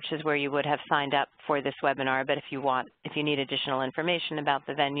calendar, which is where you would have signed up for this webinar, but if you need additional information about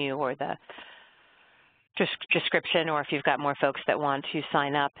the venue or the description, or if you've got more folks that want to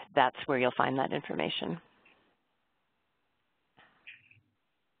sign up, that's where you'll find that information.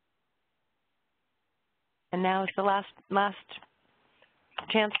 And now is the last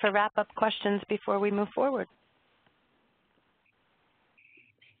chance for wrap-up questions before we move forward.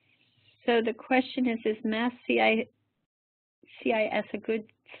 So the question is Mass CIS a good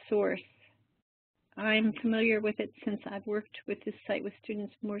source? I'm familiar with it since I've worked with this site with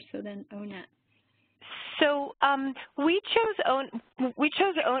students more so than ONET. So we chose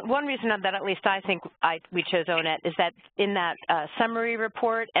one reason that at least I think we chose ONET is that in that summary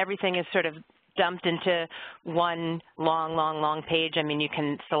report, everything is sort of dumped into one long page. I mean, you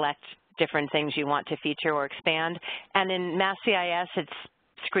can select different things you want to feature or expand. And in Mass CIS, it's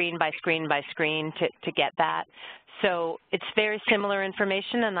screen by screen by screen to get that. So it's very similar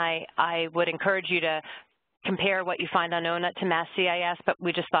information, and I would encourage you to compare what you find on ONET to Mass CIS, but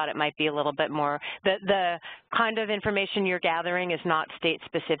we just thought it might be a little bit more. The kind of information you're gathering is not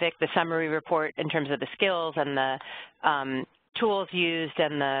state-specific. The summary report in terms of the skills and the tools used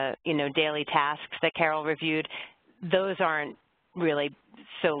and the daily tasks that Carol reviewed, those aren't really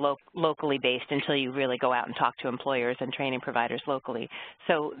so locally based until you really go out and talk to employers and training providers locally.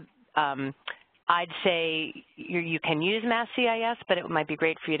 So I'd say you can use Mass CIS, but it might be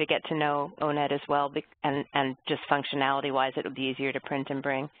great for you to get to know ONET as well, and just functionality-wise, it would be easier to print and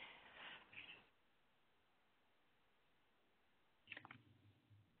bring.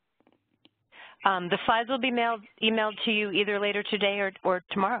 The slides will be emailed to you either later today or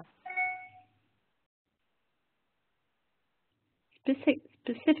tomorrow.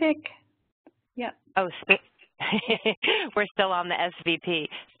 Specific, yeah. Oh, we're still on the SVP.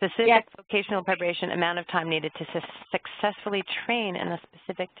 Specific yes. vocational preparation, amount of time needed to successfully train in a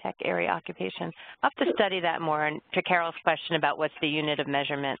specific tech area occupation. I'll have to study that more. And to Carol's question about what's the unit of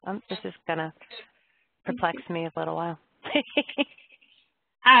measurement, this is going to perplex me a little while.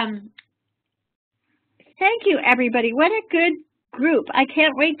 Thank you, everybody. What a good group. I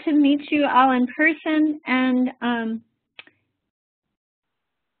can't wait to meet you all in person, and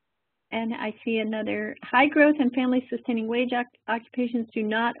I see another, high growth and family sustaining wage occupations do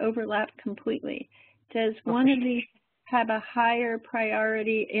not overlap completely. Does one of these have a higher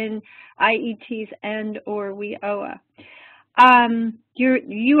priority in IETs and or WIOA?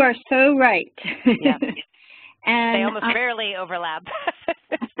 You are so right. Yeah. And they almost rarely overlap.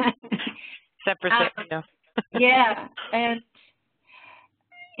 Except for yeah, and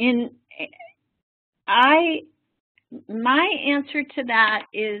my answer to that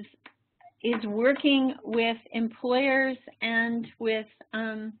is working with employers and with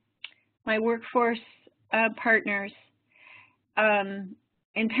my workforce partners. In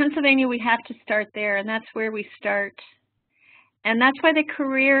Pennsylvania, we have to start there, and that's where we start. And that's why the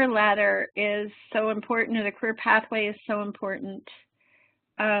career ladder is so important, or the career pathway is so important.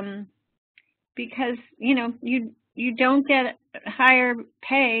 Because, you don't get higher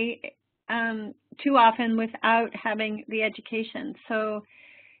pay too often without having the education. So,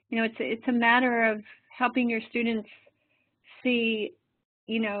 it's a matter of helping your students see,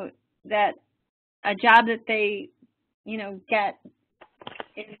 that a job that they, get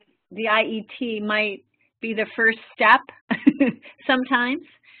in the IET might be the first step sometimes,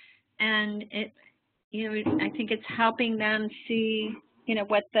 and I think it's helping them see,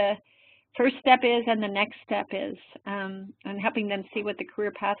 what the first step is and the next step is, and helping them see what the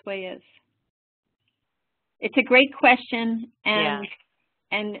career pathway is. It's a great question, and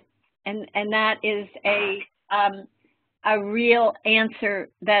that is a real answer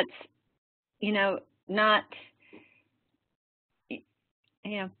that's, not,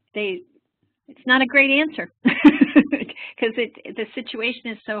 it's not a great answer because the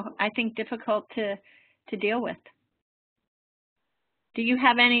situation is so, I think, difficult to deal with. Do you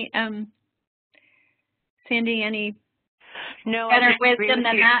have any, Sandy, any better wisdom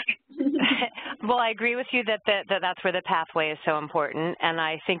than that? Well, I agree with you that that's where the pathway is so important, and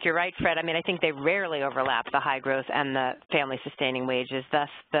I think you're right, Fred. I mean, I think they rarely overlap, the high growth and the family-sustaining wages, thus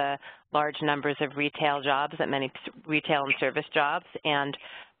the large numbers of retail jobs, that many retail and service jobs, and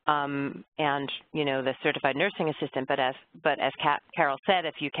the certified nursing assistant. But as Carol said,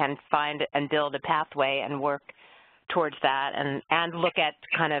 if you can find and build a pathway and work towards that, and look at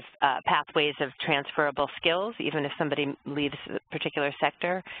kind of pathways of transferable skills, even if somebody leaves a particular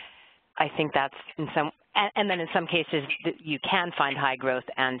sector, I think that's and then in some cases you can find high growth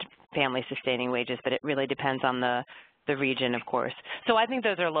and family sustaining wages, but it really depends on the region, of course. So I think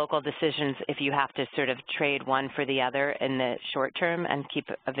those are local decisions if you have to sort of trade one for the other in the short term and keep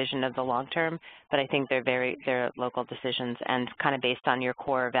a vision of the long term, but I think they're local decisions and kind of based on your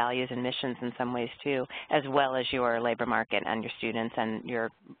core values and missions in some ways too, as well as your labor market and your students and your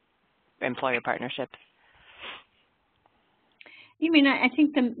employer partnerships. You mean, I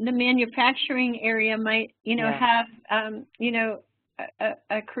think the manufacturing area might, have,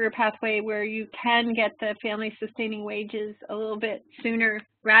 a career pathway where you can get the family sustaining wages a little bit sooner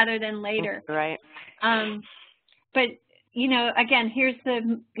rather than later. Right. But, again, here's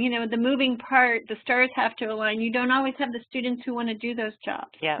the, the moving part. The stars have to align. You don't always have the students who want to do those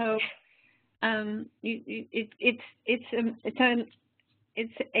jobs. Yeah. So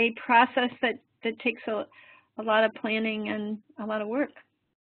it's a process that takes a lot of planning and a lot of work.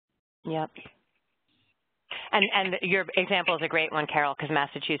 Yep. And your example is a great one, Carol, because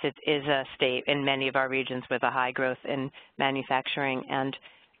Massachusetts is a state in many of our regions with a high growth in manufacturing and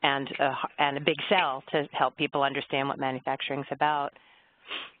a big sell to help people understand what manufacturing is about.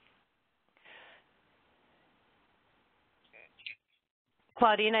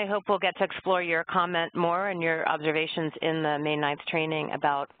 Claudine, I hope we'll get to explore your comment more and your observations in the May 9th training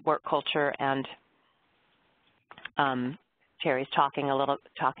about work culture, and Terry's talking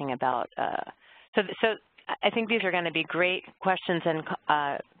about so I think these are going to be great questions and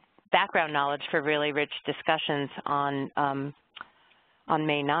background knowledge for really rich discussions on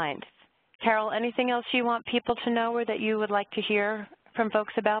May 9th. Carol, anything else you want people to know or that you would like to hear from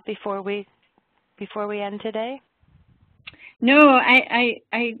folks about before we end today? No, I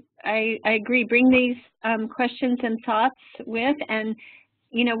agree. Bring these questions and thoughts with, and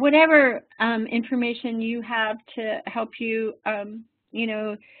whatever information you have to help you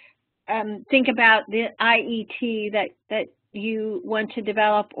think about the IET that you want to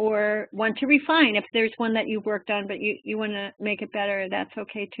develop or want to refine. If there's one that you've worked on but you want to make it better, that's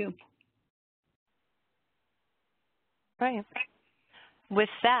okay too. Right. With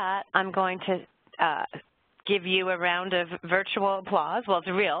that, I'm going to give you a round of virtual applause. Well, it's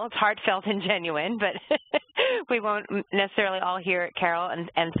real, it's heartfelt and genuine, but we won't necessarily all hear it, Carol,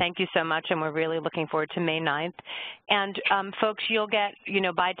 and thank you so much, and we're really looking forward to May 9th. And folks, you'll get,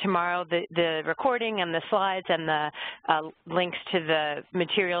 by tomorrow, the recording and the slides and the links to the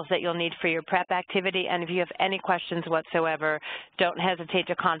materials that you'll need for your prep activity, and if you have any questions whatsoever, don't hesitate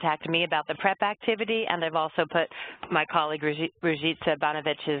to contact me about the prep activity, and I've also put my colleague Ruzitsa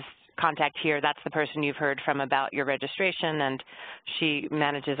Banovich's contact here. That's the person you've heard from about your registration, and she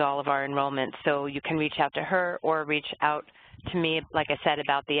manages all of our enrollment. So you can reach out to her or reach out to me, like I said,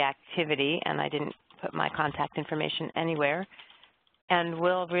 about the activity, and I didn't put my contact information anywhere. And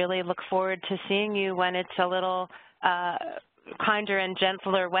we'll really look forward to seeing you when it's a little kinder and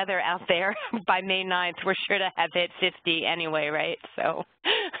gentler weather out there. By May 9th, we're sure to have hit 50 anyway, right? So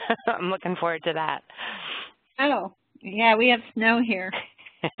I'm looking forward to that. Oh, yeah, we have snow here.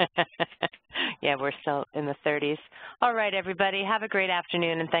 Yeah, we're still in the 30s. All right, everybody, have a great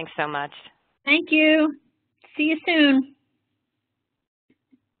afternoon, and thanks so much. Thank you. See you soon.